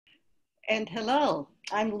And hello,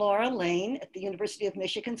 I'm Lein at the University of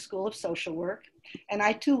Michigan School of Social Work, and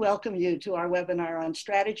I too welcome you to our webinar on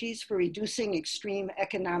strategies for reducing extreme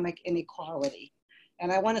economic inequality.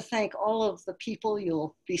 And I want to thank all of the people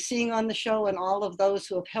you'll be seeing on the show and all of those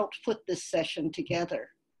who have helped put this session together.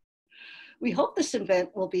 We hope this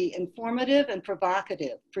event will be informative and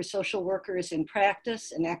provocative for social workers in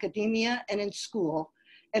practice, in academia, and in school,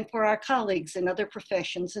 and for our colleagues in other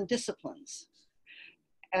professions and disciplines.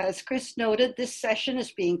 As Chris noted, this session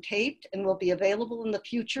is being taped and will be available in the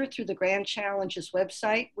future through the Grand Challenges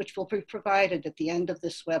website, which will be provided at the end of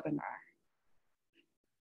this webinar.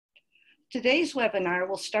 Today's webinar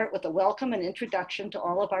will start with a welcome and introduction to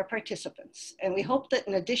all of our participants. And we hope that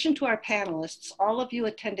in addition to our panelists, all of you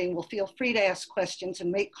attending will feel free to ask questions and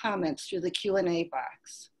make comments through the Q&A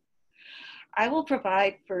box. I will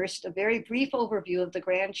provide first a very brief overview of the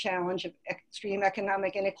grand challenge of extreme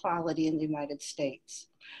economic inequality in the United States.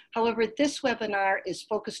 However, this webinar is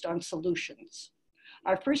focused on solutions.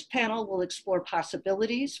 Our first panel will explore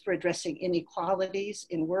possibilities for addressing inequalities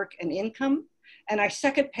in work and income, and our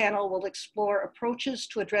second panel will explore approaches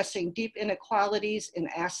to addressing deep inequalities in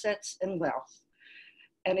assets and wealth.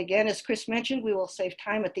 And again, as Chris mentioned, we will save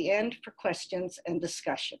time at the end for questions and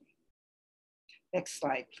discussion. Next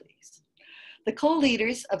slide, please. The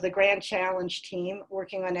co-leaders of the Grand Challenge team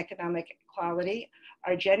working on economic equality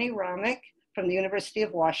are Jennie Romich from the University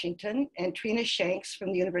of Washington and Trina Shanks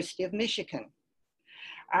from the University of Michigan.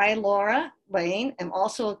 I, Lein, am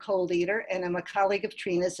also a co-leader and am a colleague of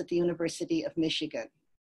Trina's at the University of Michigan.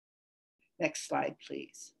 Next slide,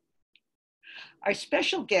 please. Our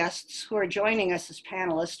special guests who are joining us as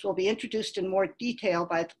panelists will be introduced in more detail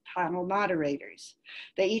by the panel moderators.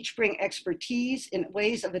 They each bring expertise in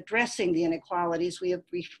ways of addressing the inequalities we have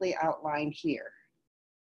briefly outlined here.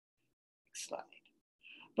 Next slide.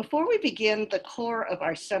 Before we begin the core of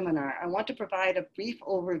our seminar, I want to provide a brief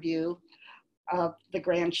overview of the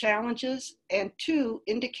grand challenges and two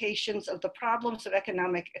indications of the problems of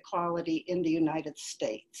economic equality in the United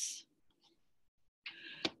States.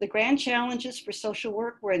 The grand challenges for social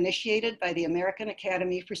work were initiated by the American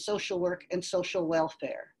Academy for Social Work and Social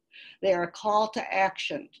Welfare. They are a call to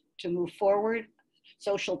action to move forward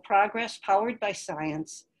social progress powered by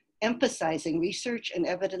science, emphasizing research and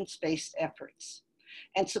evidence-based efforts,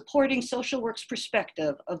 and supporting social work's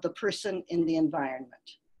perspective of the person in the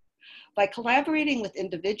environment. By collaborating with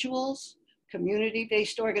individuals,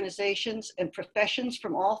 community-based organizations, and professions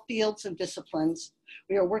from all fields and disciplines,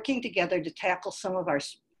 we are working together to tackle some of our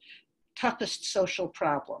toughest social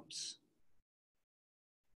problems.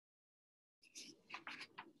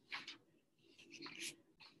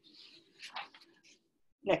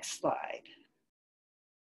 Next slide.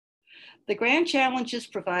 The grand challenges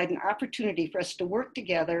provide an opportunity for us to work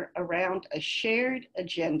together around a shared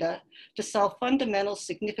agenda to solve fundamental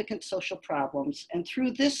significant social problems. And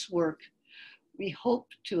through this work, we hope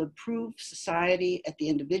to improve society at the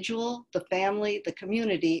individual, the family, the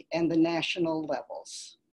community, and the national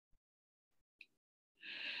levels.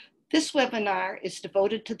 This webinar is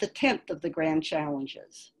devoted to the 10th of the grand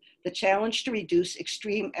challenges, the challenge to reduce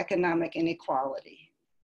extreme economic inequality.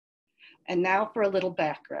 And now for a little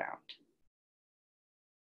background.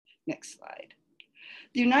 Next slide.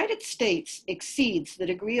 The United States exceeds the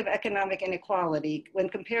degree of economic inequality when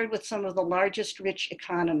compared with some of the largest rich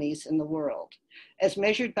economies in the world, as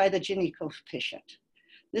measured by the Gini coefficient.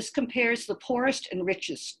 This compares the poorest and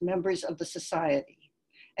richest members of the society.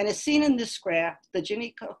 And as seen in this graph, the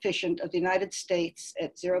Gini coefficient of the United States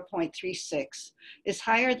at 0.36 is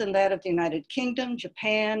higher than that of the United Kingdom,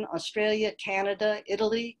 Japan, Australia, Canada,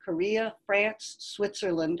 Italy, Korea, France,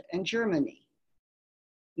 Switzerland, and Germany.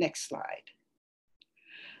 Next slide.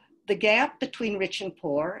 The gap between rich and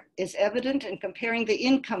poor is evident in comparing the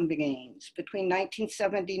income gains between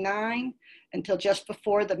 1979 until just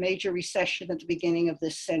before the major recession at the beginning of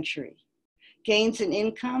this century. Gains in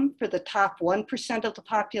income for the top 1% of the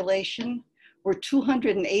population were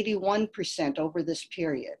 281% over this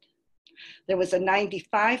period. There was a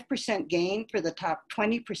 95% gain for the top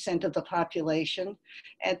 20% of the population,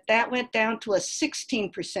 and that went down to a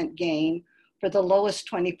 16% gain for the lowest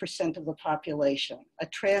 20% of the population, a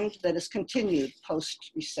trend that has continued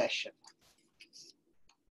post-recession.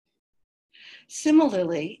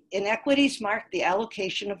 Similarly, inequities mark the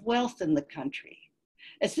allocation of wealth in the country.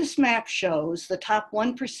 As this map shows, the top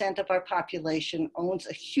 1% of our population owns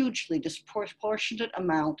a hugely disproportionate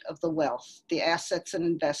amount of the wealth, the assets and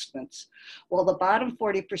investments, while the bottom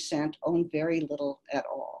 40% own very little at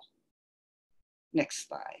all. Next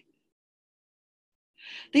slide.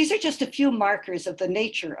 These are just a few markers of the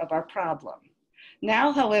nature of our problem.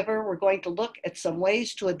 Now, however, we're going to look at some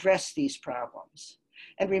ways to address these problems.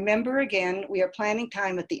 And remember again, we are planning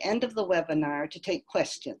time at the end of the webinar to take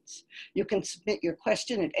questions. You can submit your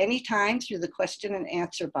question at any time through the question and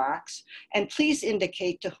answer box, and please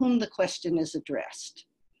indicate to whom the question is addressed.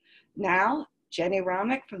 Now, Jennie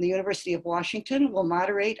Romich from the University of Washington will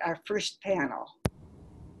moderate our first panel.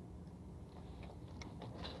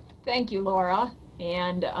 Thank you, Laura.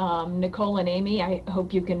 And Nicole and Amy, I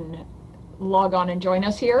hope you can log on and join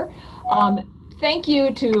us here. Thank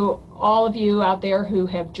you to all of you out there who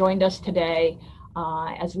have joined us today.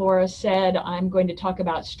 As Laura said, I'm going to talk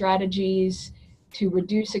about strategies to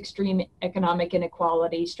reduce extreme economic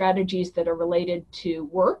inequality, strategies that are related to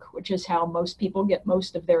work, which is how most people get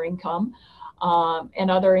most of their income, and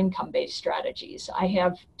other income-based strategies. I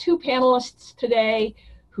have two panelists today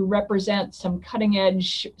who represent some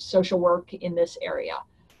cutting-edge social work in this area.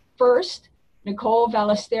 First, Nicole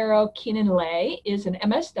Ballestero-Keenan-Lay is an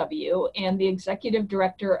MSW and the Executive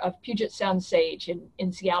Director of Puget Sound SAGE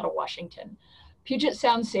in Seattle, Washington. Puget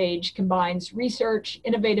Sound SAGE combines research,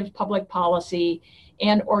 innovative public policy,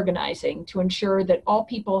 and organizing to ensure that all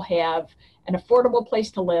people have an affordable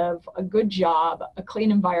place to live, a good job, a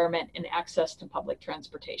clean environment, and access to public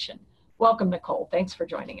transportation. Welcome, Nicole. Thanks for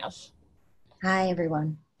joining us. Hi,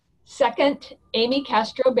 everyone. Second, Amy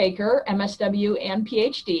Castro-Baker, MSW and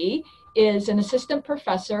PhD, is an assistant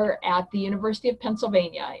professor at the University of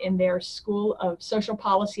Pennsylvania in their School of Social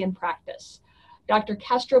Policy and Practice. Dr.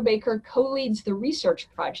 Castro-Baker co-leads the research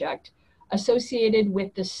project associated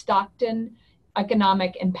with the Stockton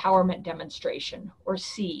Economic Empowerment Demonstration, or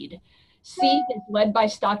SEED. SEED is led by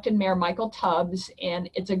Stockton Mayor Michael Tubbs, and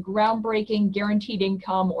it's a groundbreaking guaranteed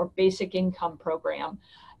income or basic income program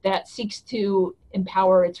that seeks to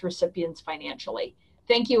empower its recipients financially.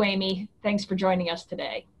 Thank you, Amy. Thanks for joining us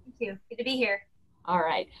today. Thank you. Good to be here. All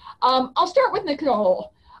right. I'll start with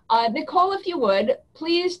Nicole. Nicole, if you would,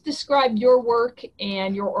 please describe your work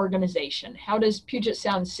and your organization. How does Puget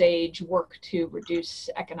Sound SAGE work to reduce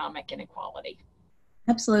economic inequality?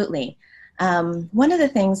 Absolutely. One of the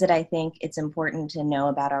things that I think it's important to know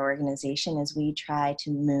about our organization is we try to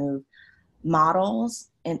move models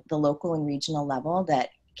at the local and regional level that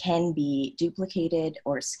can be duplicated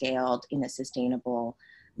or scaled in a sustainable,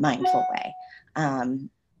 mindful way.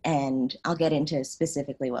 And I'll get into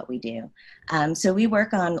specifically what we do. So we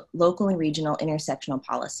work on local and regional intersectional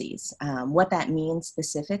policies. What that means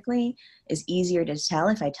specifically is easier to tell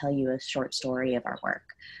if I tell you a short story of our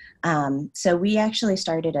work. So we actually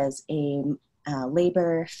started as a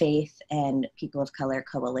labor, faith, and people of color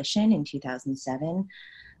coalition in 2007.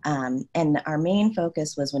 And our main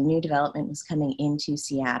focus was when new development was coming into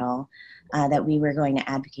Seattle, that we were going to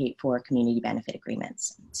advocate for community benefit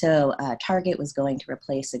agreements. So Target was going to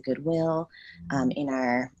replace a Goodwill in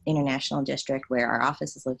our international district where our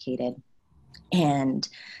office is located. And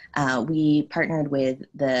we partnered with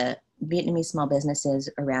the Vietnamese small businesses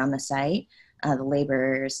around the site, the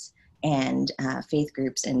laborers, and faith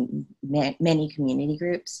groups and many community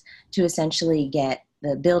groups to essentially get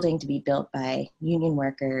the building to be built by union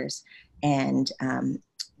workers and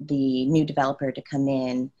the new developer to come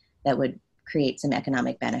in that would create some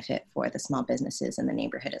economic benefit for the small businesses and the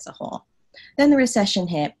neighborhood as a whole. Then the recession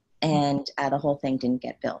hit and the whole thing didn't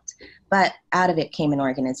get built. But out of it came an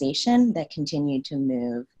organization that continued to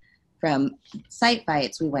move from site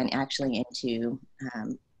fights. We went actually into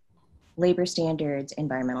labor standards,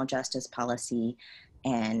 environmental justice policy,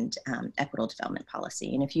 and equitable development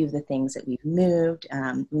policy. And a few of the things that we've moved,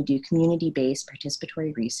 we do community-based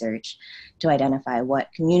participatory research to identify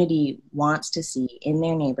what community wants to see in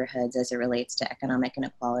their neighborhoods as it relates to economic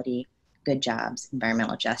inequality, good jobs,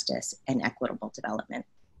 environmental justice, and equitable development.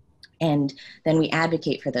 And then we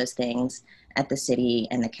advocate for those things at the city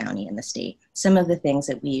and the county and the state. Some of the things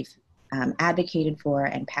that we've advocated for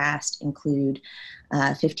and passed include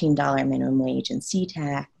 $15 minimum wage in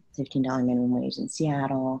SeaTac, $15 minimum wage in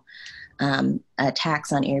Seattle, a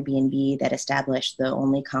tax on Airbnb that established the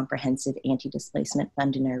only comprehensive anti-displacement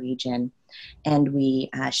fund in our region. And we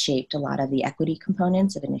shaped a lot of the equity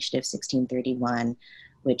components of Initiative 1631,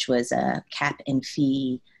 which was a cap and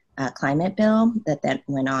fee climate bill that then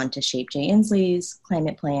went on to shape Jay Inslee's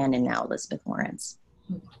climate plan and now Elizabeth Warren's.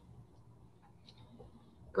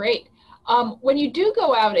 Great. When you do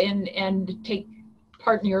go out and take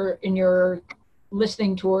part in your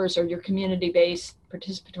listening tours or your community-based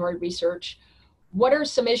participatory research, what are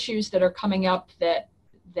some issues that are coming up that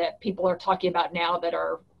people are talking about now that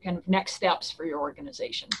are kind of next steps for your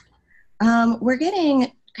organization? We're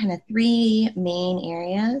getting kind of three main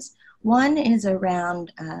areas. One is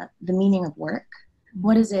around the meaning of work.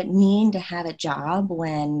 What does it mean to have a job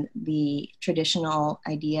when the traditional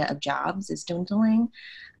idea of jobs is dwindling?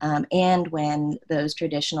 And when those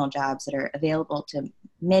traditional jobs that are available to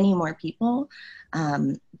many more people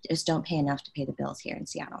just don't pay enough to pay the bills here in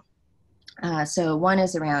Seattle. So one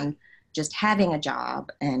is around just having a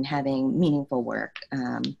job and having meaningful work.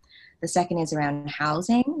 The second is around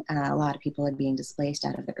housing. A lot of people are being displaced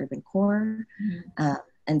out of the urban core.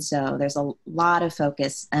 And so there's a lot of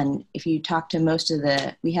focus. And if you talk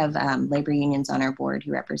to we have labor unions on our board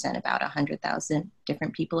who represent about 100,000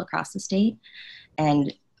 different people across the state.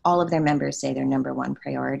 And all of their members say their number one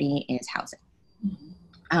priority is housing.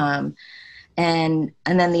 And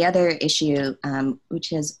then the other issue,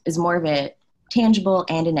 which is more of a tangible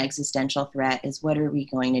and an existential threat, is what are we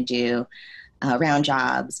going to do around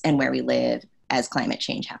jobs and where we live as climate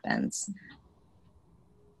change happens.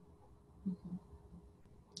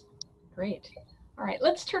 Great. All right,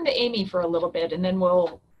 let's turn to Amy for a little bit, and then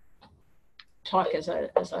we'll talk as a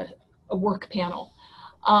work panel.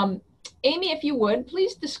 Amy, if you would,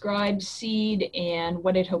 please describe SEED and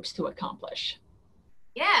what it hopes to accomplish.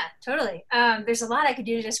 Yeah, totally. There's a lot I could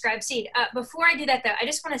do to describe SEED. Before I do that, though, I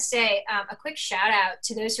just want to say a quick shout out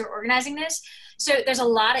to those who are organizing this. So there's a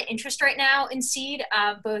lot of interest right now in SEED,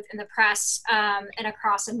 both in the press and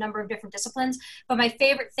across a number of different disciplines. But my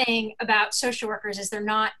favorite thing about social workers is they're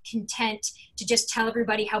not content to just tell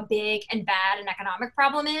everybody how big and bad an economic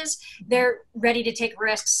problem is. They're ready to take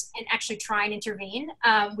risks and actually try and intervene,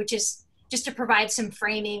 which is just to provide some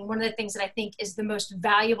framing. One of the things that I think is the most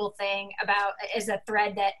valuable thing about is the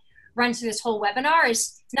thread that runs through this whole webinar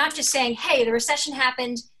is not just saying, hey, the recession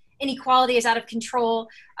happened, inequality is out of control,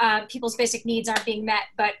 people's basic needs aren't being met,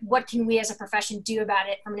 but what can we as a profession do about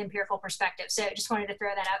it from an empirical perspective? So just wanted to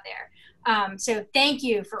throw that out there. So thank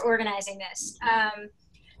you for organizing this.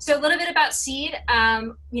 So a little bit about SEED.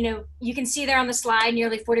 You can see there on the slide,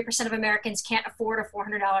 nearly 40% of Americans can't afford a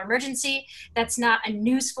 $400 emergency. That's not a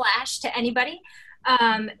news flash to anybody.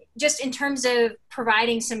 Just in terms of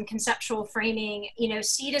providing some conceptual framing,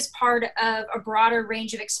 SEED is part of a broader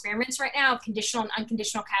range of experiments right now of conditional and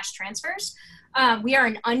unconditional cash transfers. We are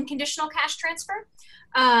an unconditional cash transfer.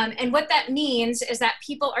 And what that means is that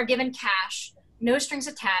people are given cash, no strings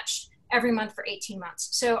attached, every month for 18 months.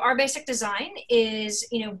 So our basic design is,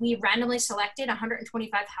 we randomly selected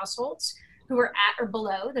 125 households who were at or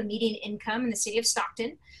below the median income in the city of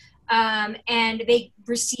Stockton. And they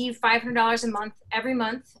receive $500 a month every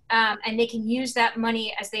month, and they can use that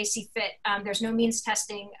money as they see fit. There's no means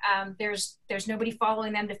testing. There's nobody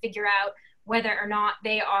following them to figure out whether or not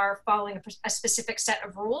they are following a specific set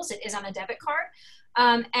of rules. It is on a debit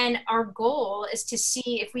card. And our goal is to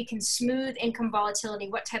see if we can smooth income volatility,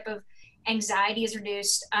 what type of anxiety is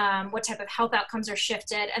reduced, what type of health outcomes are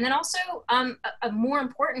shifted, and then also a more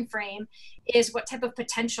important frame is what type of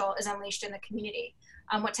potential is unleashed in the community,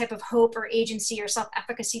 what type of hope or agency or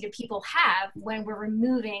self-efficacy do people have when we're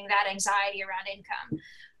removing that anxiety around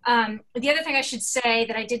income. The other thing I should say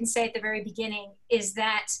that I didn't say at the very beginning is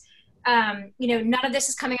that none of this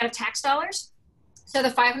is coming out of tax dollars. So the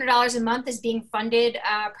 $500 a month is being funded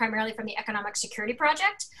primarily from the Economic Security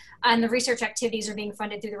Project, and the research activities are being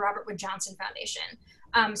funded through the Robert Wood Johnson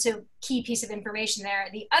Foundation. So key piece of information there.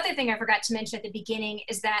 The other thing I forgot to mention at the beginning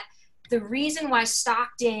is that the reason why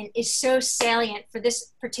Stockton is so salient for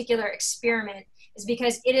this particular experiment is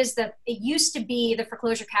because it used to be the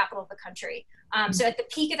foreclosure capital of the country. So at the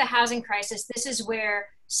peak of the housing crisis, this is where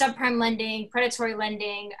subprime lending, predatory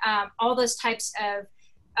lending, all those types of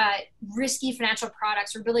risky financial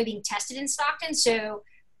products are really being tested in Stockton. So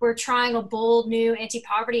we're trying a bold new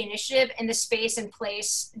anti-poverty initiative in the space and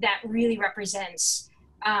place that really represents,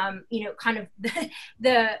 kind of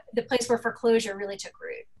the place where foreclosure really took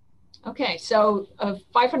root. Okay, so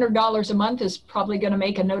 $500 a month is probably going to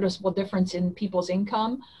make a noticeable difference in people's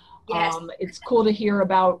income. Yes. It's cool to hear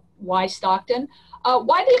about why Stockton.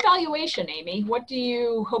 Why the evaluation, Amy? What do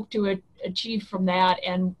you hope to achieve from that,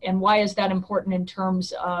 and why is that important in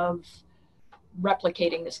terms of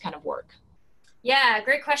replicating this kind of work? Yeah,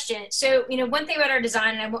 great question. So, one thing about our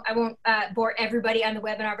design, and I won't bore everybody on the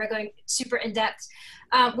webinar by going super in depth.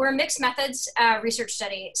 We're a mixed methods research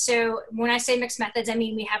study. So when I say mixed methods, I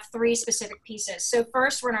mean we have three specific pieces. So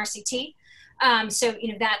first, we're an RCT.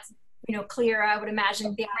 That's clear, I would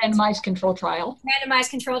imagine. The randomized control trial. Randomized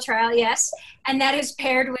control trial, yes. And that is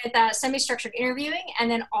paired with semi-structured interviewing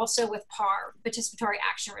and then also with PAR, participatory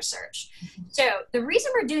action research. So the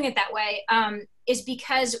reason we're doing it that way is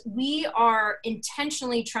because we are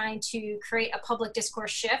intentionally trying to create a public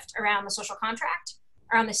discourse shift around the social contract,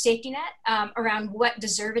 around the safety net, around what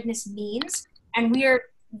deservedness means. And we are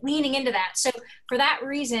leaning into that. So for that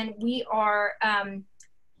reason, we are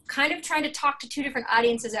kind of trying to talk to two different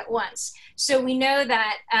audiences at once. So we know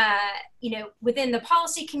that, within the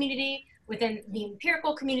policy community, within the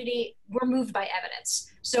empirical community, we're moved by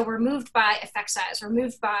evidence. So we're moved by effect size, we're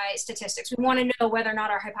moved by statistics. We want to know whether or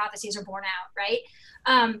not our hypotheses are borne out, right?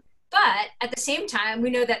 But at the same time, we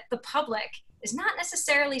know that the public is not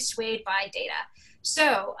necessarily swayed by data.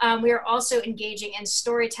 So we are also engaging in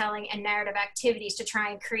storytelling and narrative activities to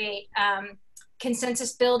try and create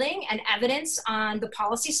consensus building and evidence on the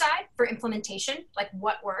policy side for implementation, like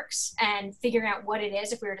what works and figuring out what it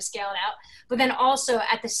is if we were to scale it out, but then also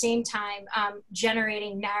at the same time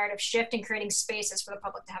generating narrative shift and creating spaces for the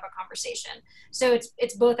public to have a conversation. So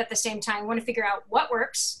it's both at the same time. We want to figure out what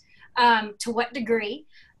works, to what degree,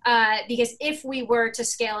 because if we were to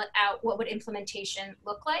scale it out, what would implementation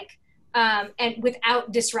look like? And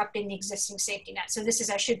without disrupting the existing safety net. So this is,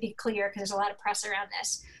 I should be clear because there's a lot of press around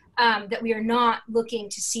this, that we are not looking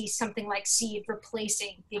to see something like SEED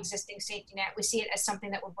replacing the existing safety net. We see it as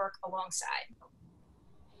something that would work alongside.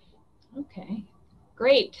 Okay,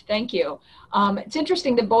 great, thank you. It's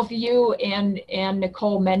interesting that both you and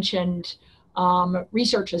Nicole mentioned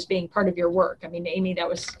research as being part of your work. I mean, Amy, that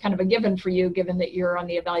was kind of a given for you, given that you're on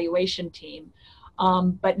the evaluation team.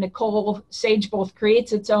 But Nicole, SAGE both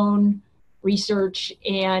creates its own research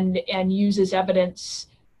and uses evidence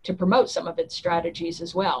to promote some of its strategies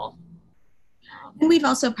as well. And we've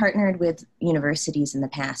also partnered with universities in the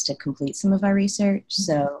past to complete some of our research.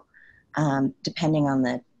 So depending on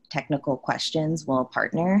the technical questions, we'll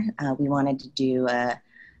partner. We wanted to do a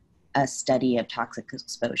study of toxic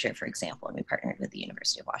exposure, for example, and we partnered with the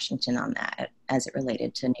University of Washington on that as it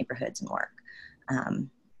related to neighborhoods and work.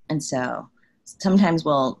 And so sometimes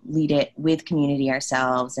we'll lead it with community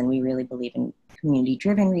ourselves, and we really believe in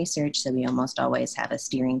community-driven research, so we almost always have a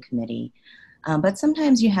steering committee. But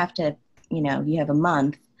sometimes you have to, you have a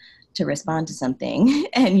month to respond to something,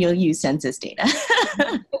 and you'll use census data.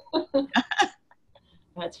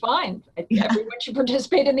 That's fine. Everyone should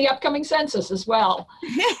participate in the upcoming census as well.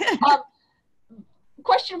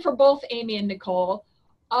 Question for both Amy and Nicole.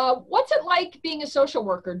 What's it like being a social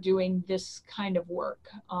worker doing this kind of work?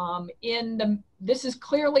 This is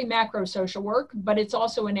clearly macro social work, but it's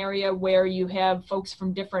also an area where you have folks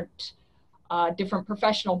from different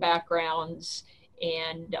professional backgrounds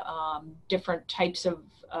and different types of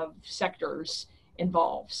sectors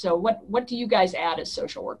involved. So what do you guys add as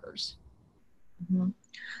social workers? Mm-hmm.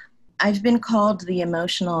 I've been called the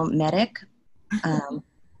emotional medic of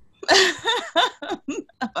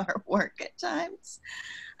our work at times.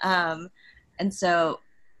 And so,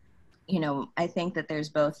 I think that there's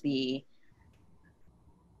both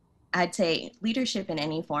I'd say leadership in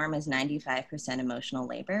any form is 95% emotional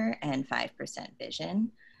labor and 5%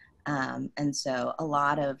 vision. And so a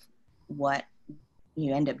lot of what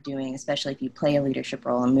you end up doing, especially if you play a leadership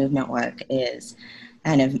role in movement work, is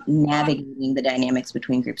kind of navigating the dynamics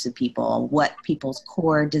between groups of people, what people's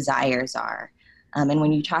core desires are. And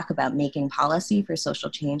when you talk about making policy for social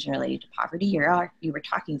change and related to poverty, you were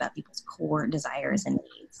talking about people's core desires and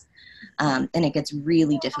needs. And it gets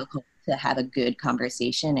really difficult to have a good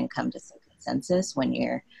conversation and come to some consensus when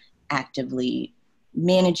you're actively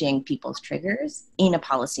managing people's triggers in a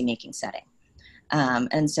policymaking setting.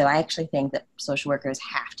 And so I actually think that social workers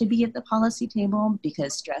have to be at the policy table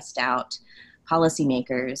because stressed out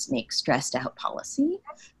policymakers make stressed out policy.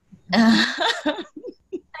 I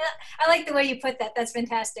like the way you put that. That's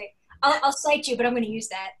fantastic. I'll cite you, but I'm going to use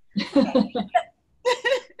that.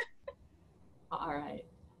 All right.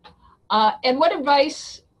 And what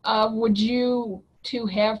advice would you two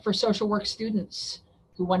have for social work students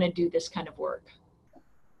who want to do this kind of work?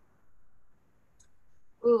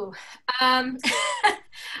 Ooh,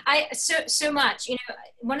 so much.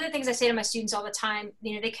 One of the things I say to my students all the time,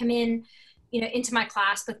 they come in, into my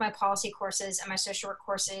class with my policy courses and my social work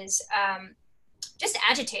courses, just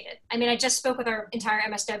agitated. I mean, I just spoke with our entire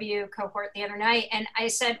MSW cohort the other night, and I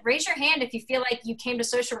said, raise your hand if you feel like you came to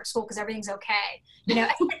social work school because everything's okay.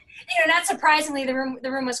 Not surprisingly, the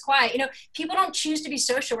room was quiet. People don't choose to be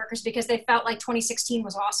social workers because they felt like 2016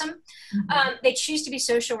 was awesome. Mm-hmm. They choose to be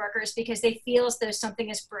social workers because they feel as though something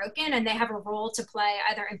is broken and they have a role to play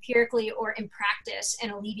either empirically or in practice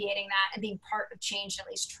in alleviating that and being part of change, at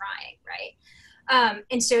least trying, right?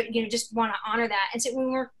 And so, just want to honor that. And so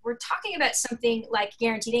when we're talking about something like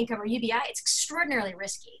guaranteed income or UBI, it's extraordinarily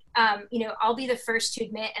risky. I'll be the first to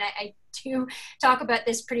admit, and I do talk about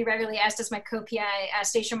this pretty regularly, as does my co-PI,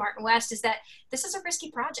 Stacia Martin West, is that this is a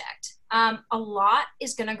risky project. A lot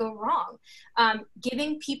is going to go wrong.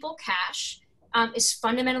 Giving people cash is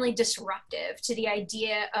fundamentally disruptive to the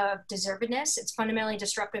idea of deservedness. It's fundamentally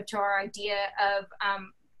disruptive to our idea of,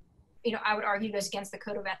 I would argue goes against the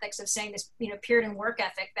code of ethics of saying this, Puritan work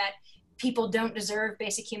ethic that people don't deserve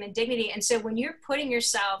basic human dignity. And so when you're putting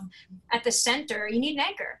yourself at the center, you need an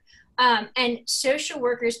anchor. And social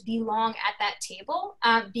workers belong at that table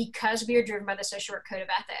because we are driven by the social work code of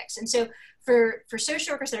ethics. And so for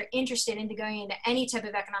social workers that are interested in going into any type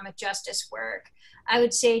of economic justice work, I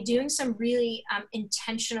would say doing some really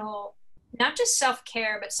intentional, not just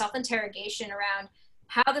self-care, but self-interrogation around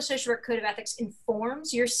how the social work code of ethics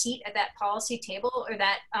informs your seat at that policy table or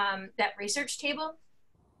that research table.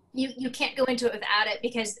 You can't go into it without it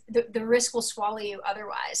because the risk will swallow you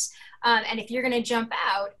otherwise. And if you're going to jump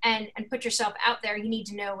out and put yourself out there, you need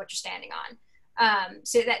to know what you're standing on.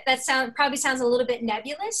 So that probably sounds a little bit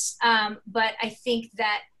nebulous, but I think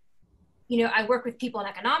that, I work with people in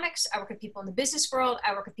economics, I work with people in the business world,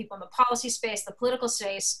 I work with people in the policy space, the political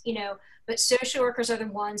space, but social workers are the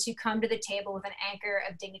ones who come to the table with an anchor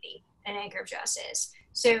of dignity, an anchor of justice.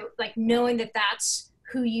 So like knowing that that's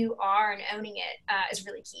who you are and owning it is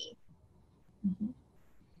really key.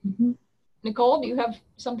 Mm-hmm. Mm-hmm. Nicole, do you have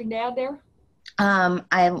something to add there?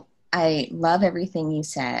 I love everything you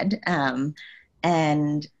said.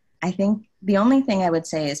 And I think the only thing I would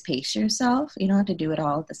say is pace yourself. You don't have to do it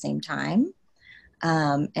all at the same time.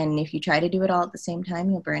 And if you try to do it all at the same time,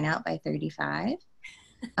 you'll burn out by 35.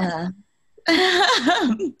 That's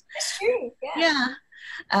true. Yeah.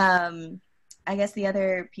 I guess the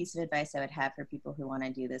other piece of advice I would have for people who want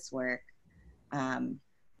to do this work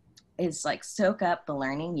is like soak up the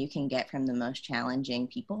learning you can get from the most challenging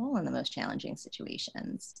people and the most challenging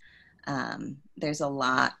situations. There's a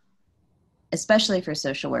lot, especially for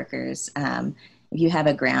social workers, if you have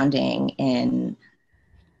a grounding in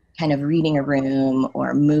kind of reading a room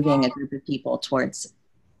or moving a group of people towards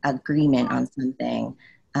agreement on something,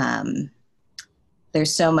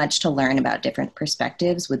 there's so much to learn about different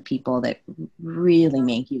perspectives with people that really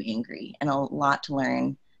make you angry, and a lot to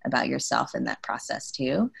learn about yourself in that process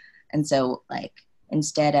too. And so like,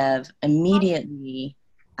 instead of immediately,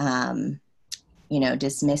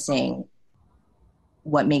 dismissing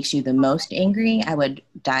what makes you the most angry, I would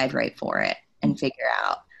dive right for it and figure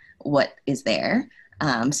out what is there,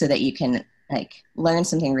 so that you can like learn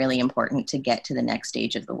something really important to get to the next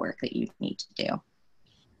stage of the work that you need to do.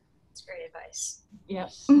 That's great advice.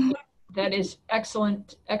 Yes, that is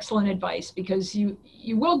excellent advice, because you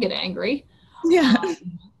will get angry. Yeah.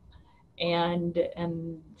 And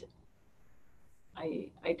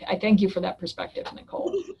I thank you for that perspective,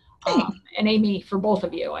 Nicole. And Amy, for both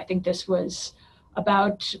of you. I think this was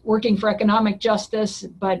about working for economic justice,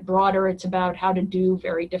 but broader, it's about how to do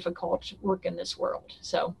very difficult work in this world.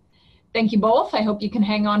 So thank you both. I hope you can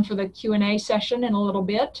hang on for the Q&A session in a little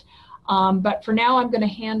bit. But for now, I'm going to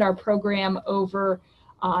hand our program over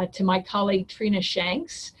to my colleague, Trina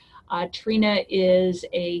Shanks. Trina is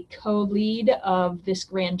a co-lead of this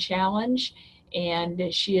grand challenge,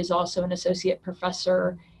 and she is also an associate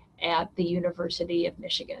professor at the University of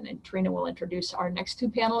Michigan. And Trina will introduce our next two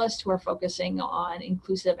panelists who are focusing on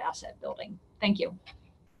inclusive asset building. Thank you.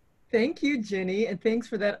 Thank you, Jenny, and thanks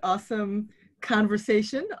for that awesome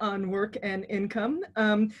conversation on work and income.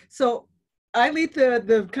 So I lead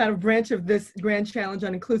the kind of branch of this grand challenge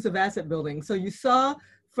on inclusive asset building. So you saw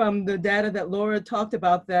from the data that Laura talked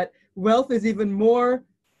about that wealth is even more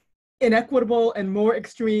inequitable and more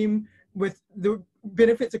extreme, with the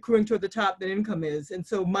benefits accruing toward the top than income is. And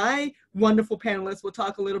so my wonderful panelists will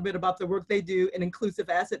talk a little bit about the work they do in inclusive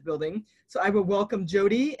asset building. So I will welcome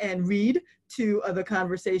Jody and Reid to the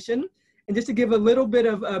conversation. And just to give a little bit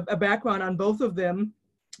of a background on both of them,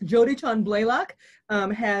 Jody Chong Blaylock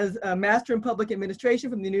has a Master in Public Administration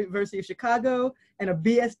from the University of Chicago and a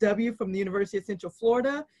BSW from the University of Central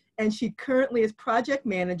Florida. And she currently is project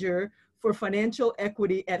manager for financial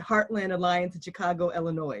equity at Heartland Alliance in Chicago,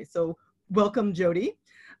 Illinois. So welcome, Jody.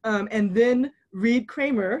 And then Reid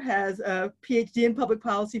Cramer has a PhD in public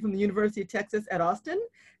policy from the University of Texas at Austin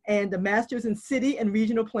and a master's in city and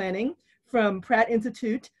regional planning from Pratt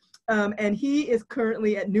Institute. And he is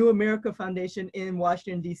currently at New America Foundation in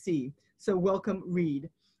Washington, DC. So welcome,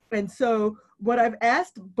 Reid. And so what I've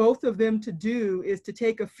asked both of them to do is to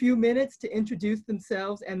take a few minutes to introduce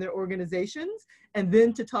themselves and their organizations, and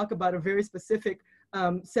then to talk about a very specific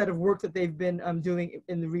set of work that they've been doing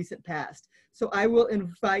in the recent past. So I will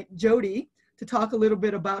invite Jody to talk a little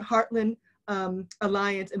bit about Heartland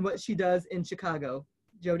Alliance and what she does in Chicago.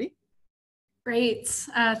 Jody? Great.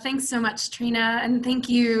 Thanks so much, Trina. And thank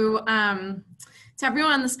you to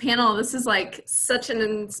everyone on this panel. This is like such an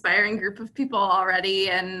inspiring group of people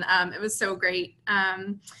already, and it was so great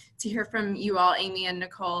to hear from you all, Amy and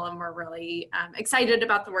Nicole, and we're really excited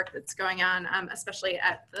about the work that's going on, especially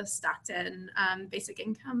at the Stockton basic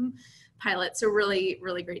income pilot. So really,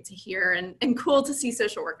 really great to hear, and cool to see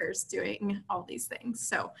social workers doing all these things.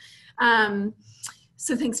 So,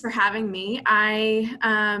 so thanks for having me.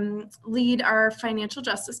 I lead our financial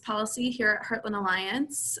justice policy here at Heartland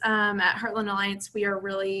Alliance. At Heartland Alliance, we are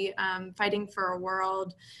really fighting for a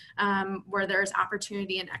world where there's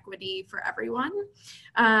opportunity and equity for everyone.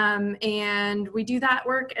 And we do that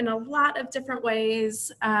work in a lot of different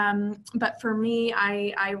ways. But for me,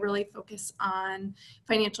 I really focus on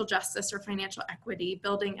financial justice or financial equity,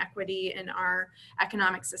 building equity in our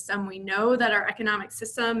economic system. We know that our economic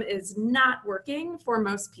system is not working for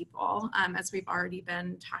most people, as we've already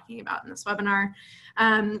been talking about in this webinar.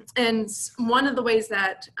 And one of the ways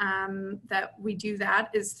that, that we do that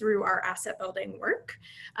is through our asset building work.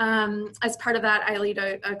 As part of that, I lead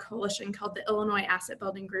a coalition called the Illinois Asset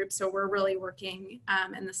Building Group. So we're really working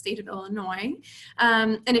in the state of Illinois.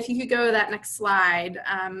 And if you could go to that next slide,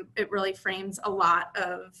 it really frames a lot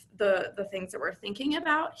of the things that we're thinking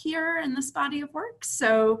about here in this body of work.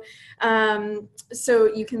 So,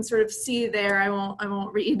 so you can sort of see there, I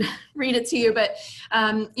won't read it to you, but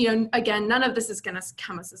you know, again, none of this is going to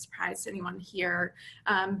come as a surprise to anyone here,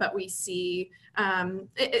 but we see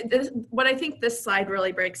what I think this slide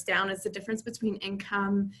really breaks down is the difference between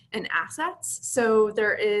income and assets. So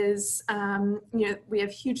there is, you know, we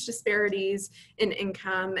have huge disparities in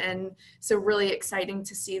income, and so really exciting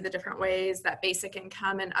to see the different ways that basic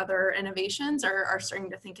income and other innovations are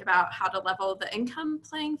starting to think about how to level the income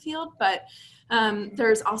playing field. But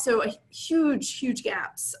there's also a huge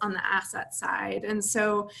gaps on the asset side. And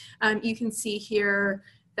so you can see here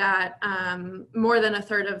that more than a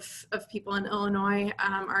third of people in Illinois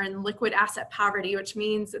are in liquid asset poverty, which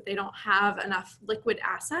means that they don't have enough liquid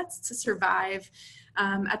assets to survive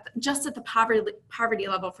just at the poverty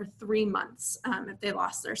level for 3 months if they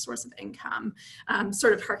lost their source of income.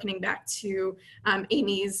 Sort of hearkening back to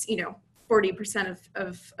Amy's, you know, 40%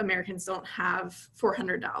 of Americans don't have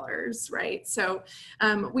 $400, right? So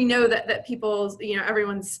we know that people's, you know,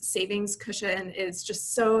 everyone's savings cushion is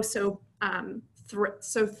just so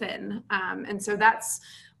thin. And so that's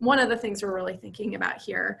one of the things we're really thinking about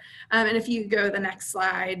here. And if you go to the next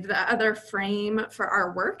slide, the other frame for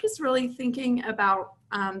our work is really thinking about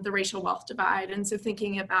the racial wealth divide. And so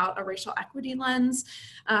thinking about a racial equity lens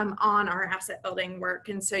on our asset building work.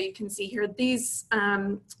 And so you can see here, this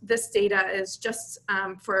data is just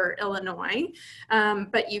for Illinois,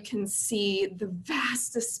 but you can see the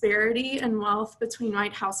vast disparity in wealth between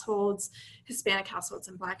white households, Hispanic households,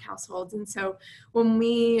 and Black households. And so when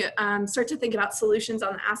we start to think about solutions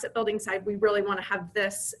on the asset building side, we really want to have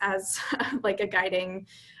this as like a guiding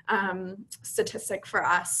statistic for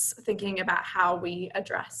us, thinking about how we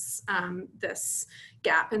address this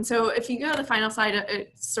gap. And so if you go to the final slide,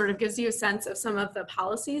 it sort of gives you a sense of some of the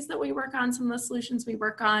policies that we work on, some of the solutions we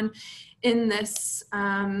work on in this,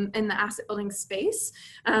 in the asset building space.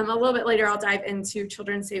 A little bit later, I'll dive into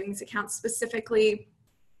children's savings accounts specifically,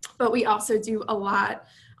 but we also do a lot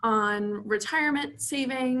on retirement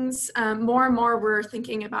savings. More and more we're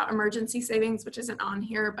thinking about emergency savings, which isn't on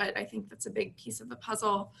here, but I think that's a big piece of the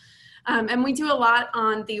puzzle. And we do a lot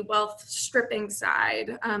on the wealth stripping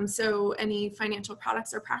side. So any financial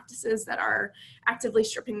products or practices that are actively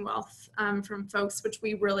stripping wealth from folks, which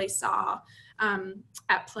we really saw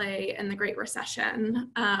at play in the Great Recession.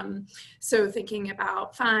 So thinking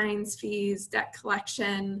about fines, fees, debt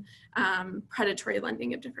collection, predatory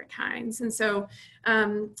lending of different kinds. And so,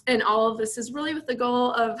 and all of this is really with the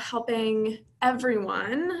goal of helping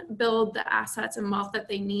everyone build the assets and wealth that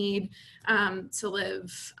they need to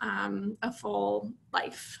live a full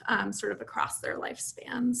life, sort of across their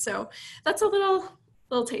lifespan. So that's a little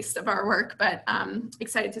taste of our work, but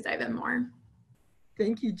excited to dive in more.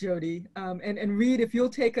 Thank you, Jody. And Reid, if you'll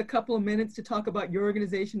take a couple of minutes to talk about your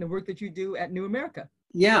organization, the work that you do at New America.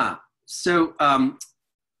 Yeah, so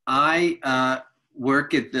I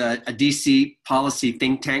work at a DC policy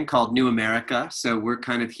think tank called New America. So we're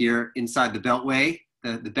kind of here inside the Beltway,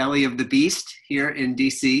 the belly of the beast here in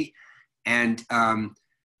DC. And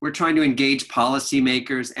we're trying to engage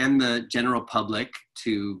policymakers and the general public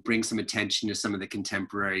to bring some attention to some of the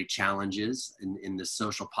contemporary challenges in the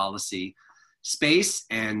social policy space.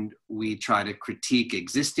 And we try to critique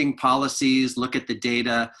existing policies, look at the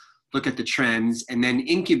data, look at the trends, and then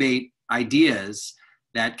incubate ideas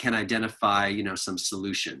that can identify, you know, some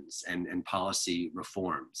solutions and policy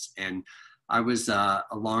reforms. And I was a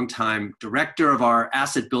longtime director of our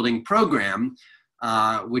asset building program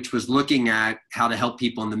which was looking at how to help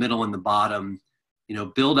people in the middle and the bottom,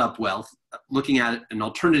 build up wealth, looking at an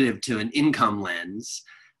alternative to an income lens,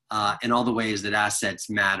 and all the ways that assets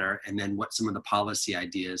matter, and then what some of the policy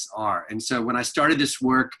ideas are. And so when I started this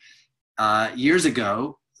work years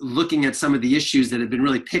ago, looking at some of the issues that have been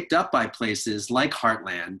really picked up by places like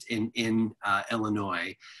Heartland in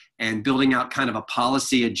Illinois, and building out kind of a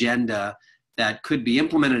policy agenda that could be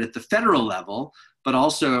implemented at the federal level, but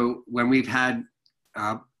also when we've had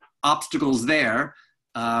obstacles there,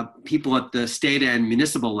 people at the state and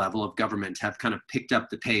municipal level of government have kind of picked up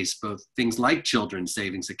the pace, both things like children's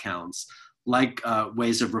savings accounts, like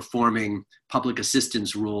ways of reforming public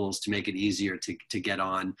assistance rules to make it easier to get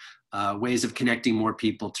on, ways of connecting more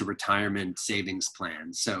people to retirement savings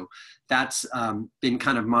plans. So that's been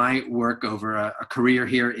kind of my work over a career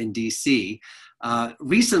here in DC.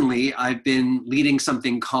 Recently, I've been leading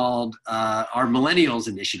something called our Millennials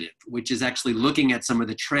initiative, which is actually looking at some of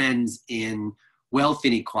the trends in wealth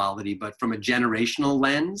inequality, but from a generational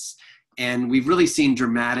lens. And we've really seen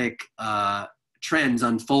dramatic trends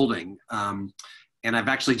unfolding. And I've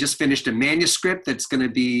actually just finished a manuscript that's going to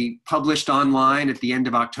be published online at the end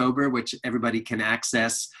of October, which everybody can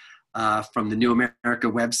access from the New America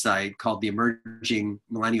website, called The Emerging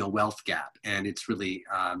Millennial Wealth Gap. And it's really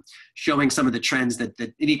showing some of the trends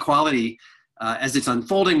that inequality, as it's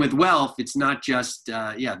unfolding with wealth, it's not just,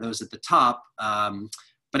 those at the top.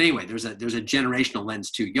 But anyway, there's a generational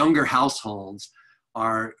lens too. Younger households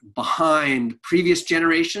are behind previous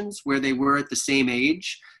generations where they were at the same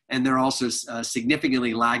age. And they're also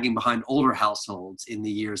significantly lagging behind older households in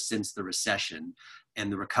the years since the recession and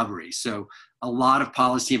the recovery. So a lot of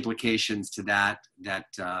policy implications to that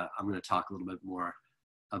I'm going to talk a little bit more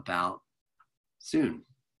about soon.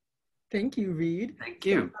 Thank you, Reid. Thank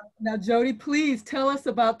you. Now, Jody, please tell us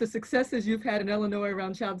about the successes you've had in Illinois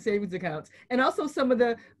around child savings accounts, and also some of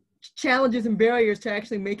the challenges and barriers to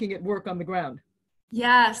actually making it work on the ground.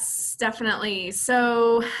 Yes, definitely.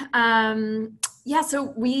 So,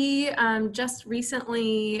 so we just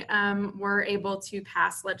recently were able to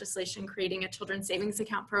pass legislation creating a children's savings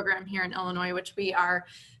account program here in Illinois, which we are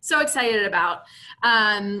so excited about.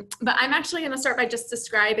 But I'm actually going to start by just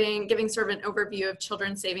giving sort of an overview of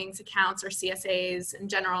children's savings accounts, or CSAs in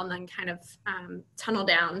general, and then kind of tunnel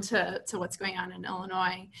down to what's going on in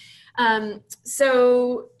Illinois.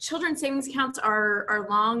 So children's savings accounts are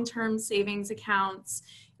long-term savings accounts,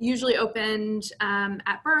 usually opened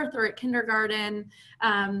at birth or at kindergarten,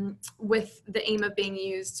 with the aim of being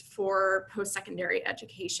used for post-secondary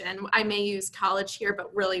education. I may use college here,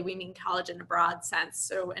 but really we mean college in a broad sense,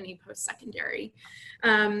 so any post-secondary.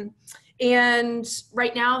 And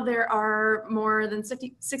right now there are more than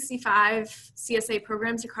 65 CSA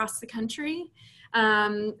programs across the country,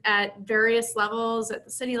 at various levels, at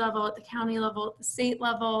the city level, at the county level, at the state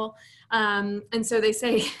level. And so they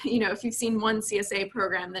say, if you've seen one CSA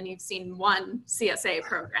program, then you've seen one CSA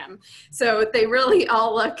program. So they really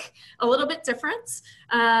all look a little bit different,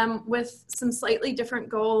 with some slightly different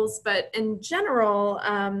goals. But in general,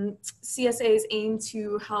 CSAs aim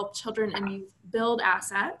to help children and youth build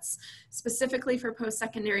assets, specifically for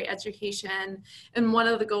post-secondary education, and one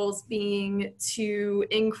of the goals being to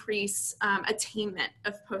increase attainment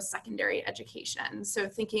of post-secondary education. So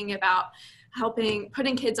thinking about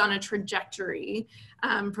putting kids on a trajectory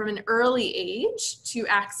from an early age to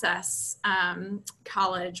access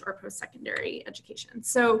college or post-secondary education.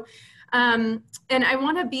 So, and I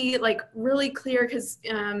want to be really clear, because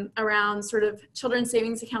around sort of children's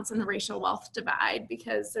savings accounts and the racial wealth divide,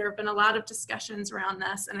 because there have been a lot of discussions around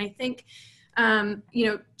this. And I think,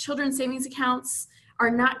 children's savings accounts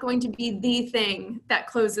are not going to be the thing that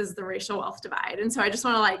closes the racial wealth divide. And so I just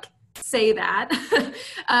want to say that.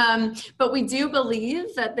 But we do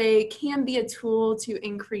believe that they can be a tool to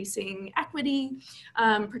increasing equity,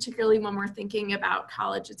 particularly when we're thinking about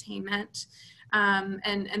college attainment.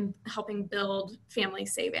 And helping build family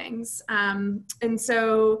savings. But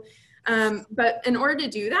in order to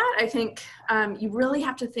do that, I think you really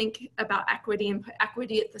have to think about equity and put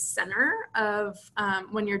equity at the center of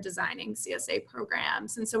when you're designing CSA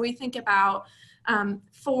programs. And so we think about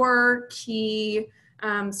 4 key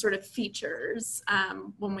sort of features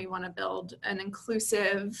when we want to build an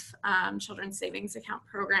inclusive children's savings account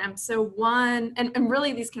program. So one, and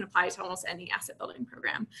really these can apply to almost any asset building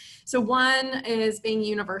program. So one is being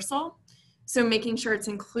universal. So making sure it's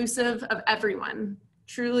inclusive of everyone,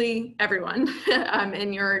 truly everyone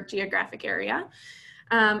in your geographic area.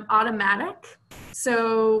 Automatic.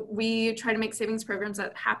 So we try to make savings programs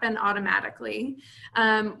that happen automatically,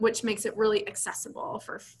 which makes it really accessible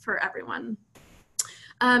for everyone.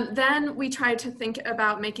 Then we try to think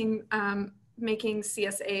about making making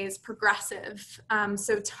CSAs progressive,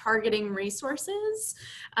 so targeting resources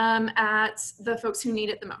at the folks who need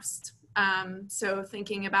it the most. So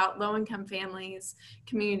thinking about low-income families,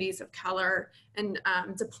 communities of color, and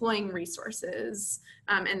deploying resources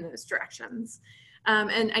in those directions.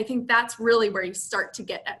 And I think that's really where you start to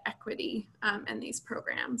get at equity in these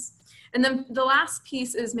programs. And then the last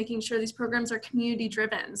piece is making sure these programs are community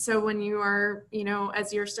driven. So when you are,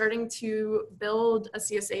 as you're starting to build a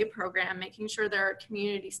CSA program, making sure there are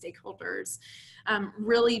community stakeholders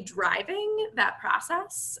really driving that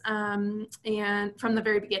process and from the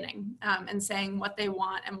very beginning and saying what they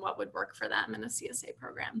want and what would work for them in a CSA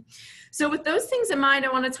program. So with those things in mind,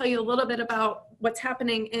 I want to tell you a little bit about what's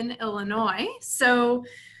happening in Illinois. So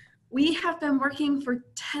we have been working for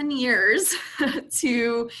 10 years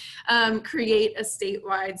to create a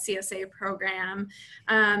statewide CSA program.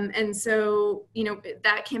 And so,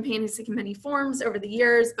 that campaign has taken many forms over the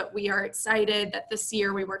years, but we are excited that this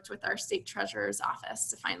year we worked with our state treasurer's office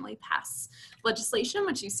to finally pass legislation,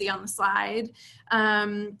 which you see on the slide.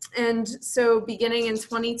 And so beginning in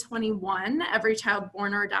 2021, every child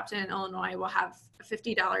born or adopted in Illinois will have a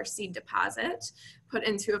 $50 seed deposit put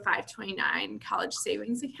into a 529 college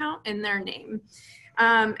savings account in their name.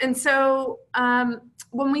 And so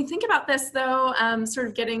when we think about this though, sort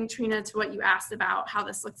of getting Trina to what you asked about how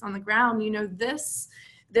this looks on the ground, this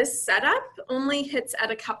setup only hits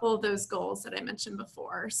at a couple of those goals that I mentioned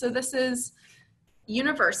before. So this is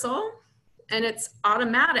universal and it's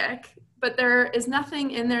automatic, but there is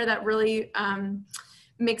nothing in there that really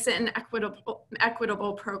makes it an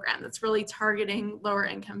equitable program that's really targeting lower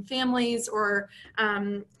income families or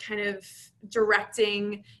kind of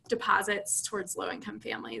directing deposits towards low income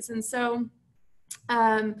families. And so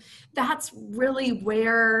that's really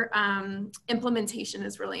where implementation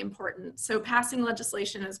is really important. So passing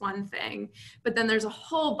legislation is one thing, but then there's a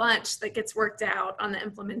whole bunch that gets worked out on the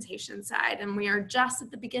implementation side, and we are just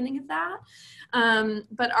at the beginning of that.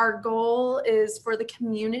 But our goal is for the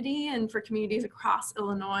community and for communities across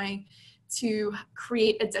Illinois to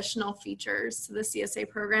create additional features to the CSA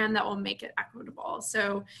program that will make it equitable.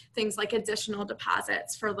 So things like additional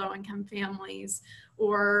deposits for low-income families,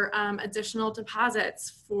 or additional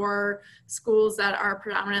deposits for schools that are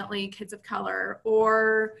predominantly kids of color,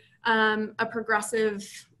 or a progressive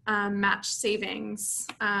match savings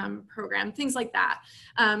program, things like that,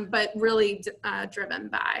 but really driven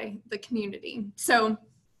by the community. So,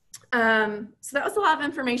 so that was a lot of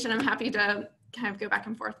information. I'm happy to kind of go back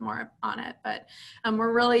and forth more on it, but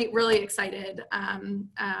we're really, really excited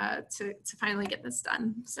to finally get this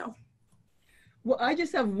done. So. Well, I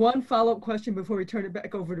just have one follow-up question before we turn it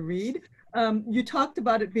back over to Reid. You talked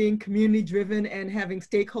about it being community-driven and having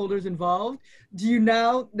stakeholders involved. Do you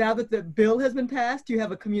now that the bill has been passed, do you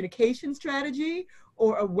have a communication strategy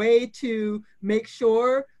or a way to make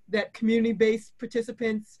sure that community-based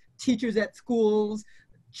participants, teachers at schools,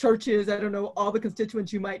 churches, I don't know, all the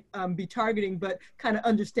constituents you might be targeting, but kind of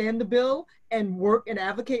understand the bill and work and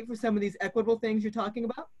advocate for some of these equitable things you're talking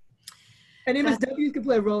about? And MSWs can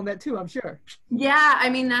play a role in that too, I'm sure. Yeah, I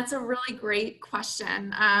mean, that's a really great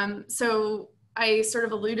question. So I sort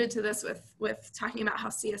of alluded to this with talking about how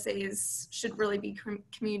CSAs should really be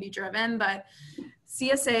community driven, but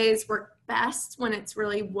CSAs work best when it's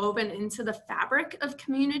really woven into the fabric of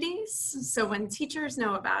communities. So when teachers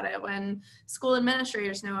know about it, when school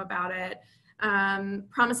administrators know about it.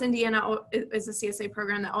 Promise Indiana is a CSA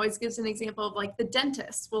program that always gives an example of like the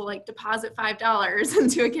dentist will like deposit $5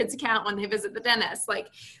 into a kid's account when they visit the dentist, like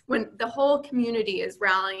when the whole community is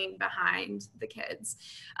rallying behind the kids.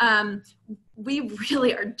 We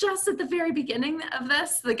really are just at the very beginning of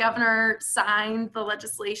this. The governor signed the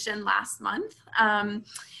legislation last month.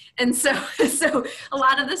 And so a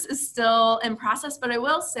lot of this is still in process, but I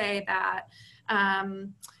will say that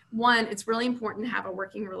one, it's really important to have a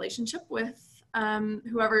working relationship with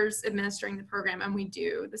whoever's administering the program, and we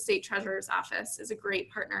do. The state treasurer's office is a great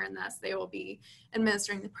partner in this. They will be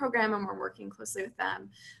administering the program and we're working closely with them.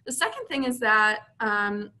 The second thing is that,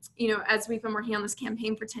 as we've been working on this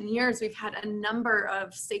campaign for 10 years, we've had a number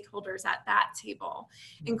of stakeholders at that table,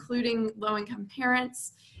 including low-income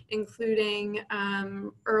parents, including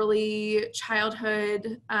early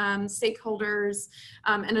childhood stakeholders,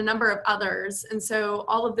 and a number of others. And so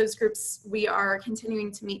all of those groups, we are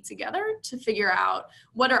continuing to meet together to figure out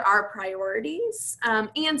what are our priorities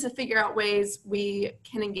and to figure out ways we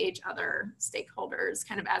can engage other stakeholders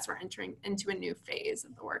kind of as we're entering into a new phase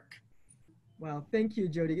of the work. Wow, thank you,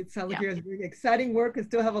 Jody. It sounds like you're doing exciting work and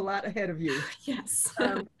still have a lot ahead of you. Yes.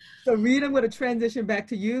 So Reid, I'm going to transition back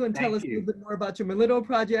to you and tell us a little bit more about your Millennial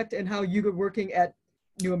project and how you were working at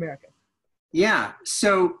New America. Yeah,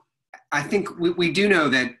 so I think we do know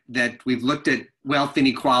that we've looked at wealth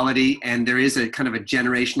inequality, and there is a kind of a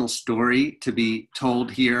generational story to be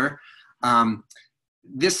told here.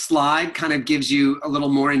 This slide kind of gives you a little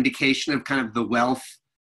more indication of kind of the wealth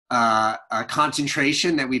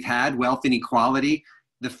concentration that we've had, wealth inequality.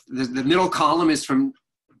 The middle column is from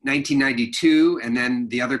 1992, and then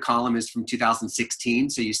the other column is from 2016.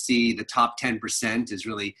 So you see the top 10% is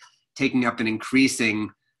really taking up an increasing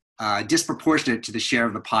disproportionate to the share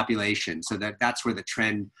of the population. So that's where the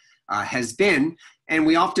trend has been. And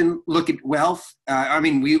we often look at wealth.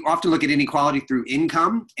 We often look at inequality through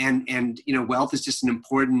income, and wealth is just an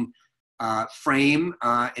important frame,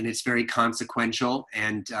 and it's very consequential,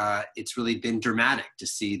 and it's really been dramatic to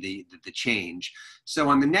see the change. So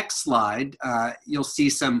on the next slide, you'll see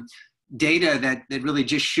some data that really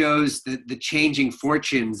just shows the changing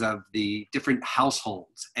fortunes of the different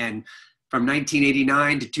households. And from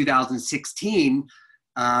 1989 to 2016,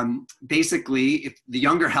 basically, if the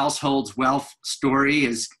younger households' wealth story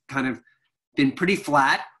has kind of been pretty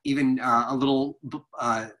flat, even a little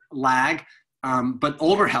lag, but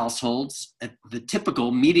older households at the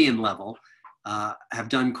typical median level have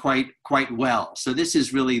done quite well. So this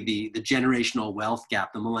is really the generational wealth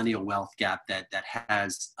gap, the millennial wealth gap that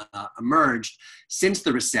has emerged since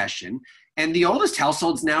the recession. And the oldest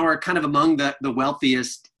households now are kind of among the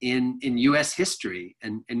wealthiest in US history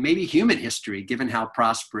and maybe human history, given how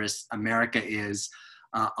prosperous America is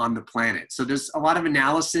on the planet. So there's a lot of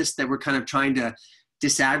analysis that we're kind of trying to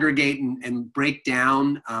disaggregate and break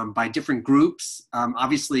down by different groups.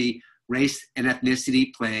 Obviously, race and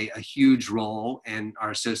ethnicity play a huge role and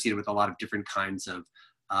are associated with a lot of different kinds of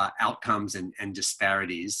outcomes and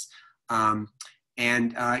disparities. Going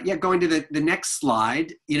to the next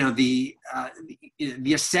slide, the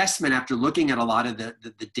assessment after looking at a lot of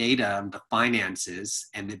the data and the finances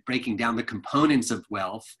and breaking down the components of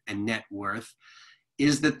wealth and net worth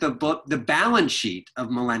is that the balance sheet of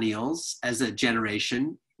millennials as a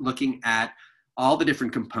generation, looking at all the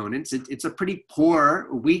different components, it's a pretty poor,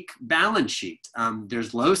 weak balance sheet.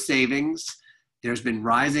 There's low savings. There's been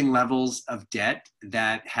rising levels of debt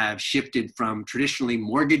that have shifted from traditionally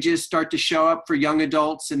mortgages start to show up for young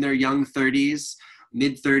adults in their young 30s,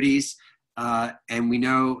 mid 30s. And we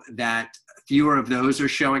know that fewer of those are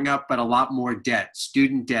showing up, but a lot more debt.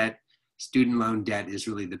 Student loan debt is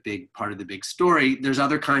really the big part of the big story. There's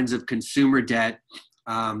other kinds of consumer debt,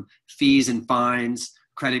 fees and fines,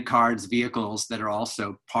 credit cards, vehicles that are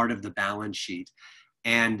also part of the balance sheet.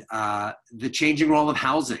 And the changing role of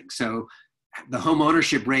housing. So the home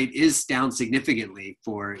ownership rate is down significantly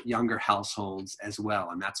for younger households as well.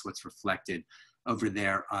 And that's what's reflected over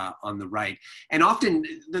there on the right. And often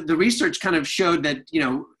the research kind of showed that,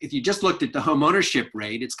 if you just looked at the home ownership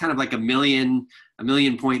rate, it's kind of like 1.3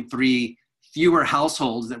 million fewer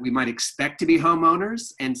households that we might expect to be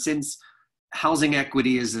homeowners. And since housing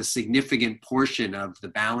equity is a significant portion of the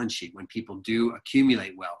balance sheet when people do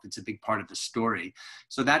accumulate wealth, it's a big part of the story.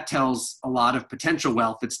 So that tells a lot of potential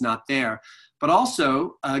wealth that's not there. But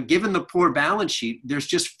also, given the poor balance sheet, there's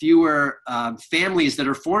just fewer families that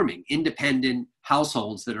are forming, independent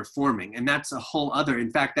households that are forming. And that's a whole other,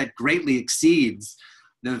 in fact, that greatly exceeds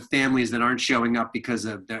the families that aren't showing up because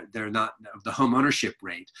of they're not of the home ownership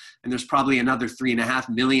rate. And there's probably another 3.5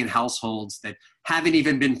 million households that haven't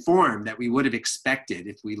even been formed that we would have expected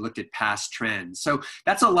if we looked at past trends. So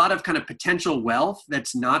that's a lot of kind of potential wealth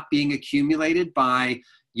that's not being accumulated by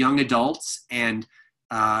young adults. And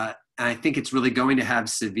I think it's really going to have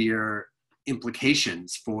severe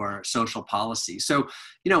implications for social policy. So,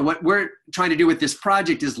 what we're trying to do with this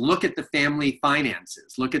project is look at the family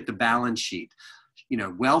finances, look at the balance sheet.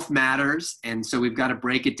 Wealth matters. And so we've got to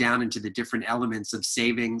break it down into the different elements of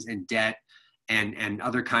savings and debt and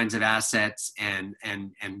other kinds of assets and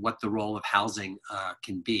what the role of housing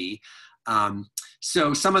can be.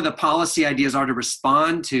 So some of the policy ideas are to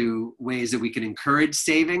respond to ways that we can encourage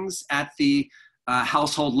savings at the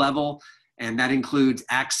household level. And that includes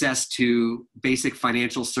access to basic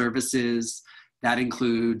financial services. That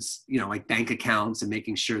includes, like bank accounts and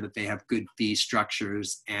making sure that they have good fee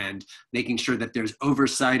structures and making sure that there's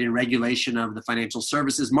oversight and regulation of the financial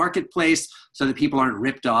services marketplace so that people aren't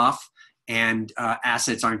ripped off and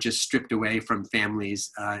assets aren't just stripped away from families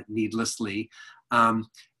needlessly.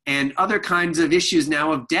 And other kinds of issues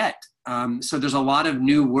now of debt. So there's a lot of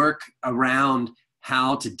new work around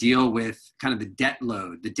how to deal with kind of the debt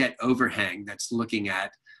load, the debt overhang that's looking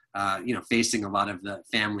at facing a lot of the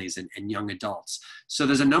families and young adults. So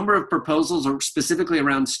there's a number of proposals specifically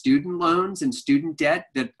around student loans and student debt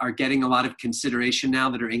that are getting a lot of consideration now,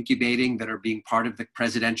 that are incubating, that are being part of the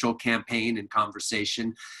presidential campaign and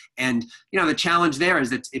conversation. And the challenge there is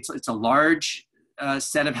that it's a large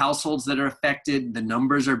set of households that are affected. The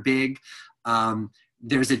numbers are big.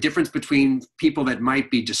 There's a difference between people that might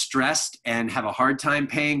be distressed and have a hard time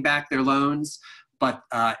paying back their loans, but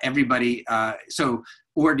everybody,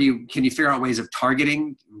 or can you figure out ways of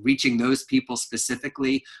targeting, reaching those people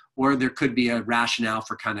specifically, or there could be a rationale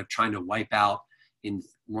for kind of trying to wipe out in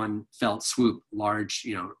one felt swoop large,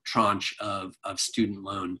 tranche of student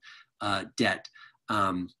loan debt.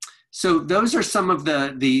 So those are some of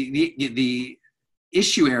the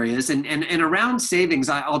issue areas, and around savings,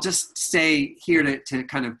 I'll just say here to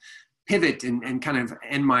kind of pivot and kind of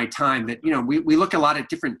end my time that we look a lot at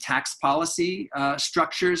different tax policy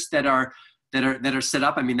structures that are set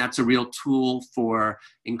up. I mean, that's a real tool for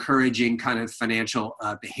encouraging kind of financial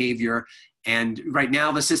behavior. And right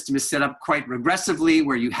now the system is set up quite regressively,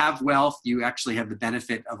 where you have wealth, you actually have the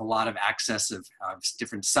benefit of a lot of access of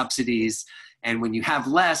different subsidies, and when you have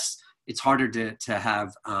less, it's harder to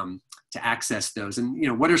have to access those.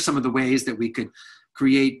 And what are some of the ways that we could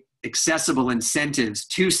create accessible incentives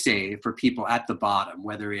to save for people at the bottom,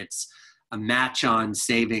 whether it's a match on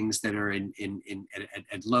savings that are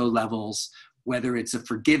at low levels, whether it's a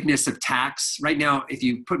forgiveness of tax. Right now, if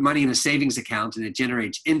you put money in a savings account and it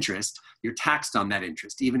generates interest, you're taxed on that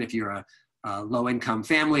interest, even if you're a low-income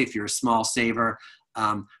family, if you're a small saver.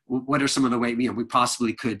 What are some of the ways we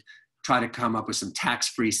possibly could try to come up with some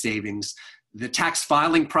tax-free savings? The tax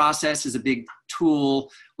filing process is a big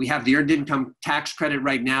tool. We have the Earned Income Tax Credit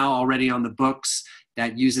right now already on the books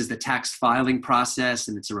that uses the tax filing process,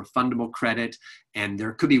 and it's a refundable credit. And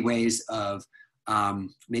there could be ways of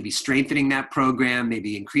maybe strengthening that program,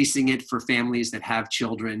 maybe increasing it for families that have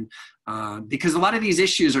children, because a lot of these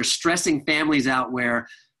issues are stressing families out where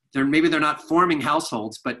maybe they're not forming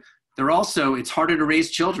households, but it's harder to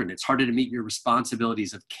raise children. It's harder to meet your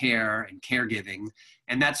responsibilities of care and caregiving.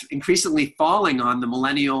 And that's increasingly falling on the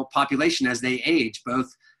millennial population as they age,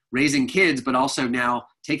 both raising kids, but also now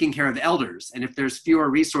taking care of elders. And if there's fewer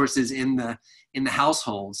resources in the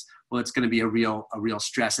households, well, it's going to be a real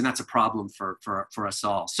stress. And that's a problem for us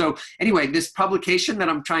all. So anyway, this publication that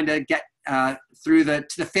I'm trying to get to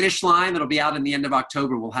the finish line, that'll be out in the end of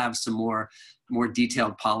October, will have some more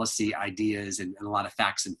detailed policy ideas and a lot of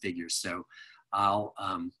facts and figures. So I'll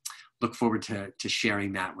look forward to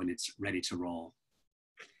sharing that when it's ready to roll.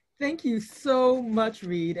 Thank you so much,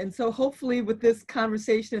 Reid. And so hopefully with this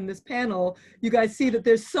conversation in this panel, you guys see that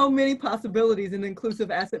there's so many possibilities in the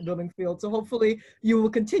inclusive asset building field. So hopefully you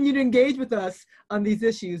will continue to engage with us on these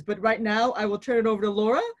issues. But right now I will turn it over to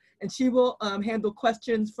Laura, and she will handle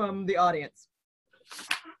questions from the audience.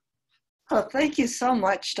 Well, thank you so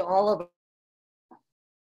much to all of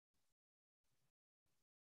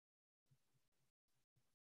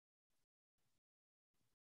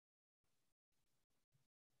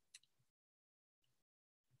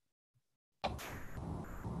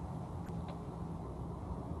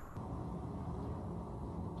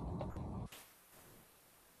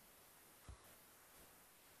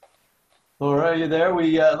Laura, are you there?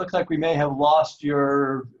 We looks like we may have lost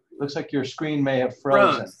looks like your screen may have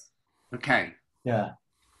frozen. Okay. Yeah.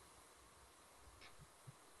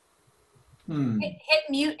 Hit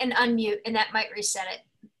mute and unmute, and that might reset it.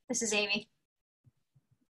 This is Amy.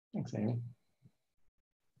 Thanks, Amy.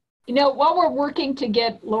 While we're working to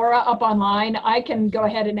get Laura up online, I can go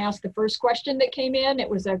ahead and ask the first question that came in. It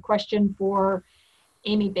was a question for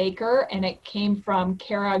Amy Baker, and it came from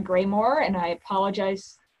Kara Graymore, and I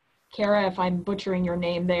apologize, Kara, if I'm butchering your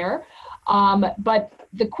name there. But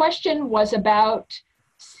the question was about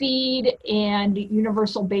seed and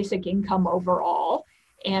universal basic income overall.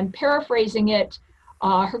 And paraphrasing it,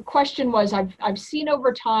 her question was, I've seen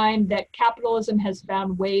over time that capitalism has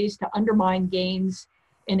found ways to undermine gains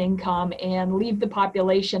in income and leave the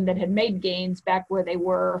population that had made gains back where they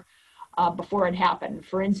were before it happened.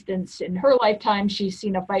 For instance, in her lifetime, she's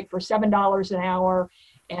seen a fight for $7 an hour,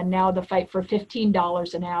 and now the fight for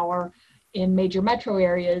 $15 an hour in major metro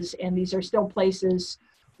areas. And these are still places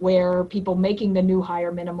where people making the new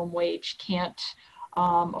higher minimum wage can't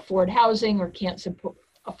afford housing or can't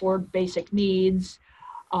afford basic needs.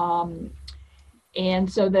 And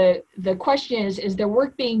so the question is there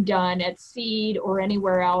work being done at SEED or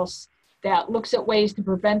anywhere else that looks at ways to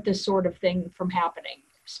prevent this sort of thing from happening?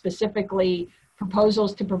 Specifically,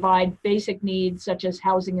 proposals to provide basic needs such as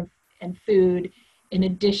housing and food in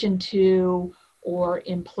addition to or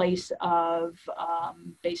in place of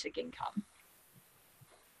basic income.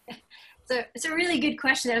 So it's a really good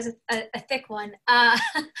question. That was a thick one.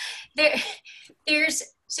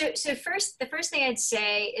 First, the first thing I'd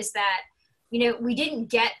say is that, we didn't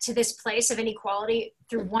get to this place of inequality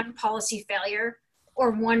through one policy failure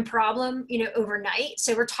or one problem, overnight.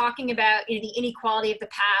 So we're talking about, the inequality of the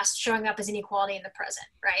past showing up as inequality in the present,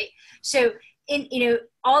 right? So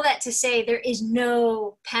all that to say, there is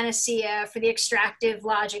no panacea for the extractive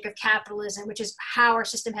logic of capitalism, which is how our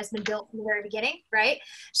system has been built from the very beginning, right?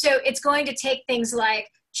 So it's going to take things like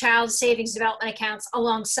child savings development accounts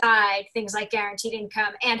alongside things like guaranteed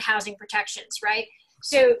income and housing protections, right?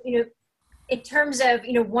 So, in terms of,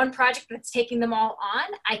 one project that's taking them all on,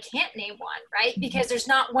 I can't name one, right? Because there's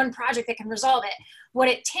not one project that can resolve it. What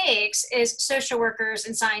it takes is social workers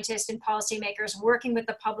and scientists and policymakers working with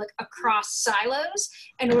the public across silos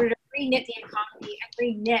in order to re-knit the economy and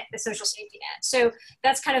re-knit the social safety net. So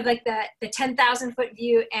that's kind of like the 10,000 foot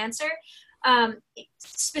view answer.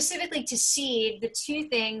 Specifically to seed, the two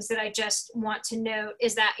things that I just want to note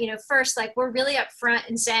is that, first, like, we're really upfront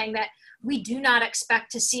in saying that we do not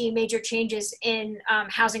expect to see major changes in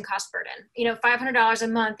housing cost burden. $500 a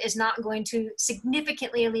month is not going to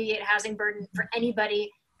significantly alleviate housing burden for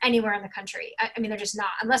anybody anywhere in the country. I mean, they're just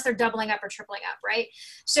not, unless they're doubling up or tripling up, right?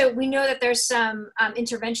 So we know that there's some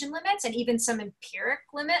intervention limits and even some empiric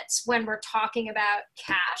limits when we're talking about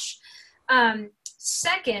cash.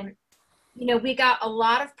 Second, we got a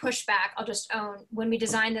lot of pushback, I'll just own, when we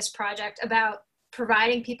designed this project about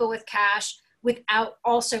providing people with cash without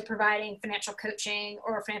also providing financial coaching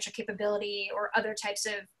or financial capability or other types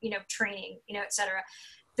of, training, et cetera.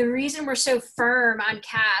 The reason we're so firm on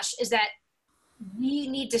cash is that we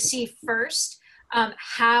need to see first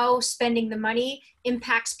how spending the money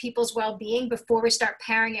impacts people's well-being before we start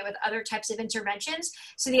pairing it with other types of interventions.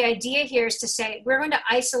 So the idea here is to say, we're going to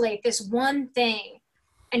isolate this one thing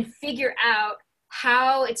and figure out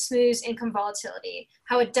how it smooths income volatility,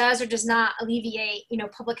 how it does or does not alleviate,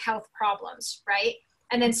 public health problems, right?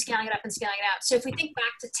 And then scaling it up and scaling it out. So if we think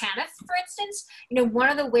back to TANF, for instance, one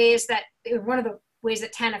of the ways that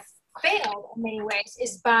TANF failed in many ways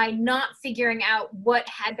is by not figuring out what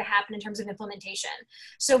had to happen in terms of implementation.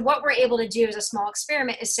 So what we're able to do as a small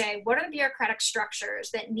experiment is say, what are the bureaucratic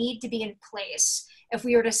structures that need to be in place if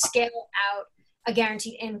we were to scale out a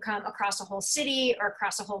guaranteed income across a whole city or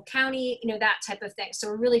across a whole county, that type of thing. So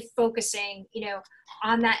we're really focusing,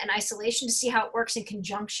 on that in isolation to see how it works in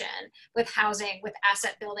conjunction with housing, with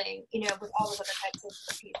asset building, with all those other types of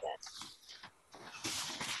pieces.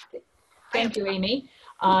 Thank you, Amy.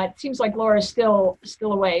 It seems like Laura's still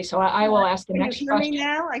away, so I will ask the next question. Can you hear me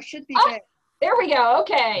now? I should be back. There we go.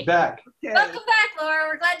 Okay. Back. Okay. Welcome back, Laura.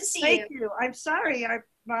 We're glad to see you. Thank you. I'm sorry.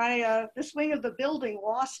 This wing of the building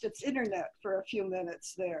lost its internet for a few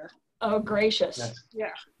minutes there. Oh, gracious. Yes.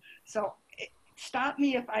 Yeah. So stop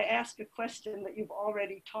me if I ask a question that you've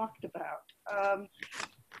already talked about.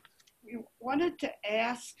 We wanted to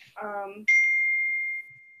ask,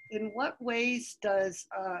 in what ways does,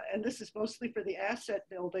 and this is mostly for the asset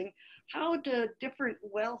building, how do different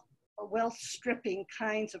wealth stripping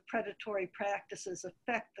kinds of predatory practices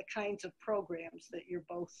affect the kinds of programs that you're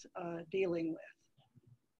both dealing with?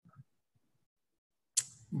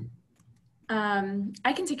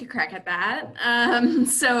 I can take a crack at that.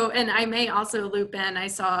 And I may also loop in, I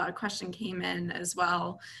saw a question came in as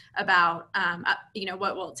well about,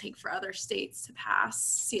 what will it take for other states to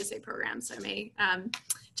pass CSA programs? So I may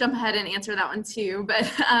jump ahead and answer that one too.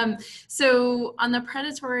 But so on the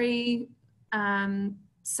predatory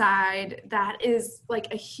side, that is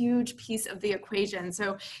like a huge piece of the equation.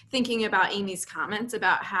 So thinking about Amy's comments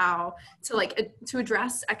about how to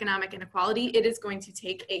address economic inequality, it is going to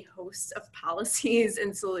take a host of policies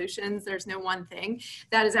and solutions. There's no one thing.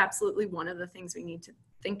 That is absolutely one of the things we need to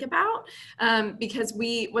think about, because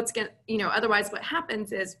otherwise what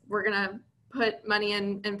happens is we're gonna put money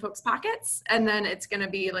in folks' pockets, and then it's gonna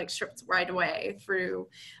be like stripped right away through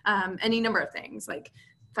any number of things like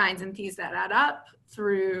fines and fees that add up,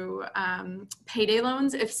 through payday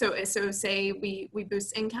loans. If so say we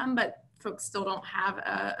boost income, but folks still don't have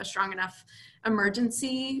a strong enough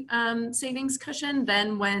emergency savings cushion,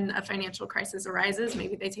 then when a financial crisis arises,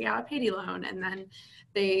 maybe they take out a payday loan and then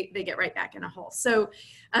they get right back in a hole. So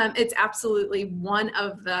it's absolutely one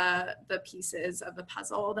of the pieces of the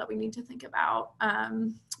puzzle that we need to think about.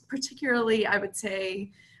 Particularly, I would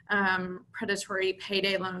say, predatory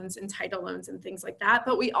payday loans and title loans and things like that.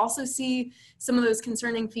 But we also see some of those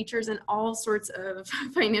concerning features in all sorts of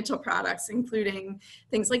financial products, including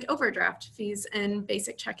things like overdraft fees and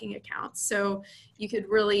basic checking accounts. So you could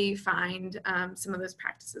really find some of those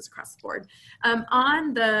practices across the board.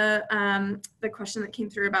 On the question that came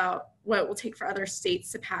through about what it will take for other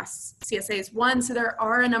states to pass CSAs. One, so there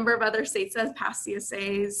are a number of other states that have passed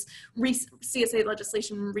CSA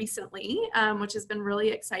legislation recently, which has been really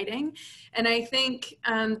exciting. And I think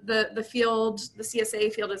the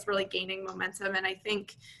CSA field is really gaining momentum. And I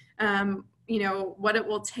think, you know, what it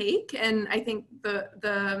will take. And I think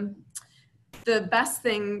the best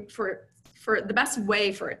thing for the best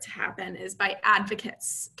way for it to happen is by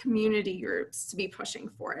advocates, community groups to be pushing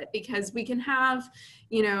for it, because we can have,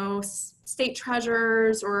 you know, state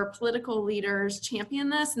treasurers or political leaders champion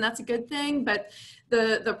this, and that's a good thing. But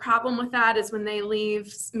the problem with that is when they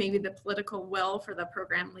leave, maybe the political will for the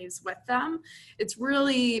program leaves with them. It's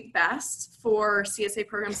really best for CSA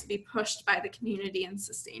programs to be pushed by the community and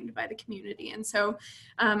sustained by the community. And so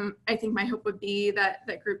I think my hope would be that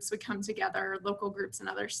groups would come together, local groups in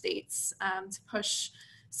other states, to push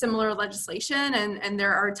similar legislation. And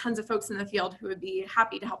there are tons of folks in the field who would be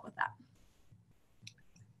happy to help with that.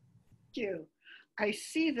 Thank you. I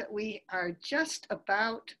see that we are just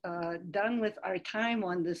about done with our time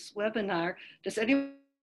on this webinar. Does anyone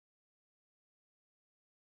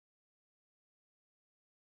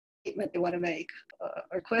statement they want to make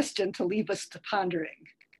or question to leave us to pondering?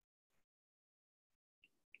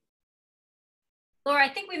 Laura, I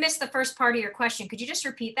think we missed the first part of your question. Could you just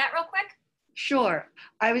repeat that real quick? Sure.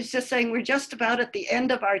 I was just saying we're just about at the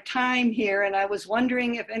end of our time here, and I was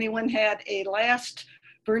wondering if anyone had a last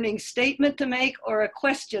burning statement to make or a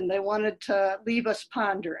question they wanted to leave us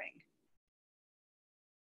pondering.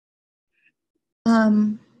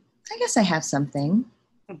 I guess I have something.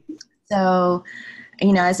 So,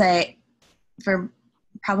 you know, for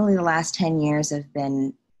probably the last 10 years, I've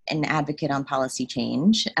been an advocate on policy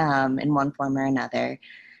change in one form or another.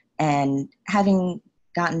 And having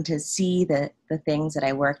gotten to see the things that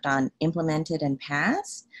I worked on implemented and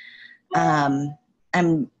passed,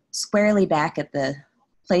 I'm squarely back at the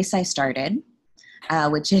place I started,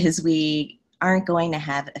 which is we aren't going to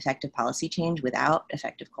have effective policy change without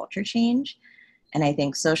effective culture change. And I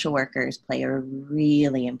think social workers play a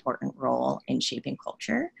really important role in shaping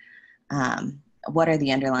culture. What are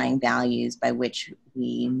the underlying values by which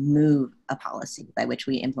we move a policy, by which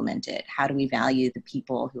we implement it? How do we value the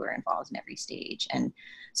people who are involved in every stage? And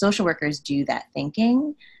social workers do that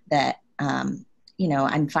thinking that, you know,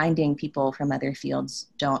 I'm finding people from other fields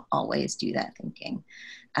don't always do that thinking.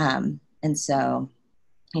 And so,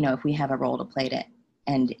 you know, if we have a role to play to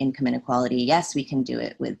end income inequality, yes, we can do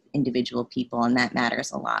it with individual people, and that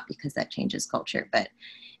matters a lot because that changes culture. But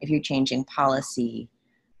if you're changing policy,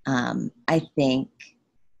 I think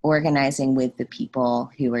organizing with the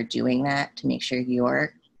people who are doing that to make sure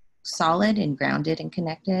you're solid and grounded and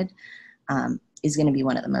connected is going to be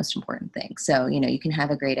one of the most important things. So, you know, you can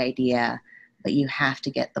have a great idea, but you have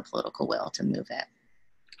to get the political will to move it.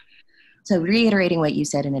 So reiterating what you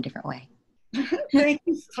said in a different way. Thank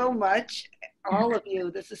you so much, all of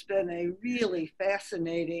you. This has been a really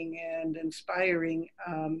fascinating and inspiring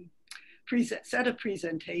set of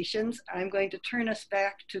presentations. I'm going to turn us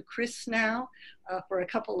back to Chris now for a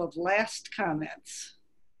couple of last comments.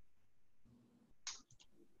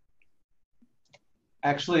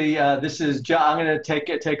 Actually, this is John. I'm going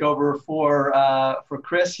to take over for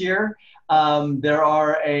Chris here. There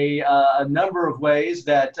are a number of ways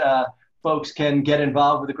that folks can get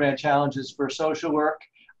involved with the Grand Challenges for Social Work.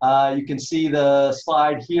 You can see the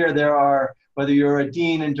slide here. There are, whether you're a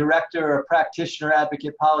dean and director, a practitioner,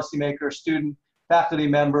 advocate, policymaker, student, faculty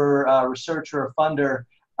member, researcher, or funder,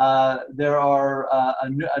 there are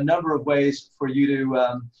a number of ways for you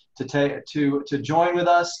to join with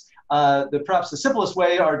us. Perhaps the simplest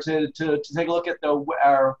way are to take a look at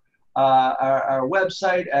our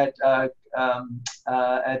website at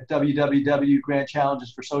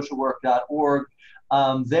www.grandchallengesforsocialwork.org.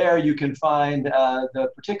 There you can find the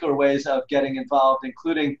particular ways of getting involved,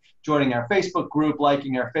 including joining our Facebook group,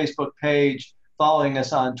 liking our Facebook page, following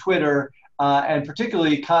us on Twitter, and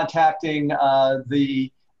particularly contacting the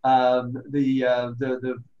 12,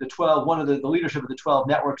 one of the leadership of the 12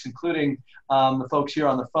 networks, including the folks here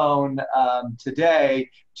on the phone today,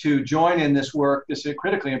 to join in this work, this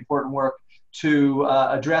critically important work, to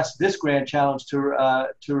address this grand challenge to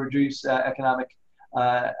reduce economic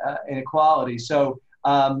inequality. So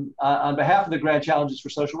on behalf of the Grand Challenges for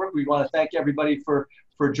Social Work, we want to thank everybody for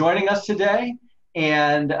joining us today.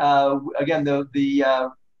 And again,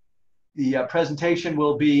 the presentation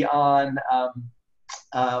will be on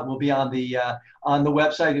the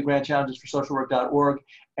website at grandchallengesforsocialwork.org.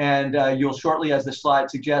 And you'll shortly, as the slide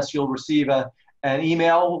suggests, you'll receive an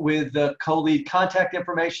email with the co-lead contact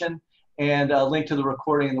information and a link to the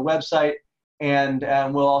recording and the website. And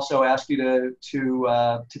we'll also ask you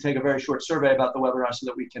to take a very short survey about the webinar so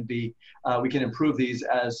that we can improve these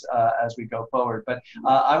as we go forward. But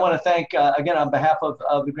I want to thank again on behalf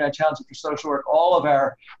of the Grand Challenge for Social Work all of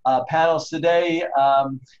our panelists today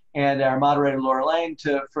and our moderator Laura Lein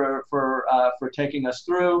for taking us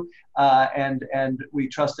through. And we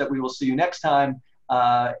trust that we will see you next time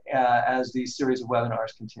as these series of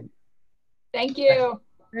webinars continue. Thank you.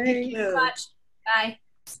 Thank you so much. Bye.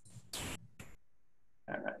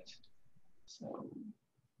 All right. So.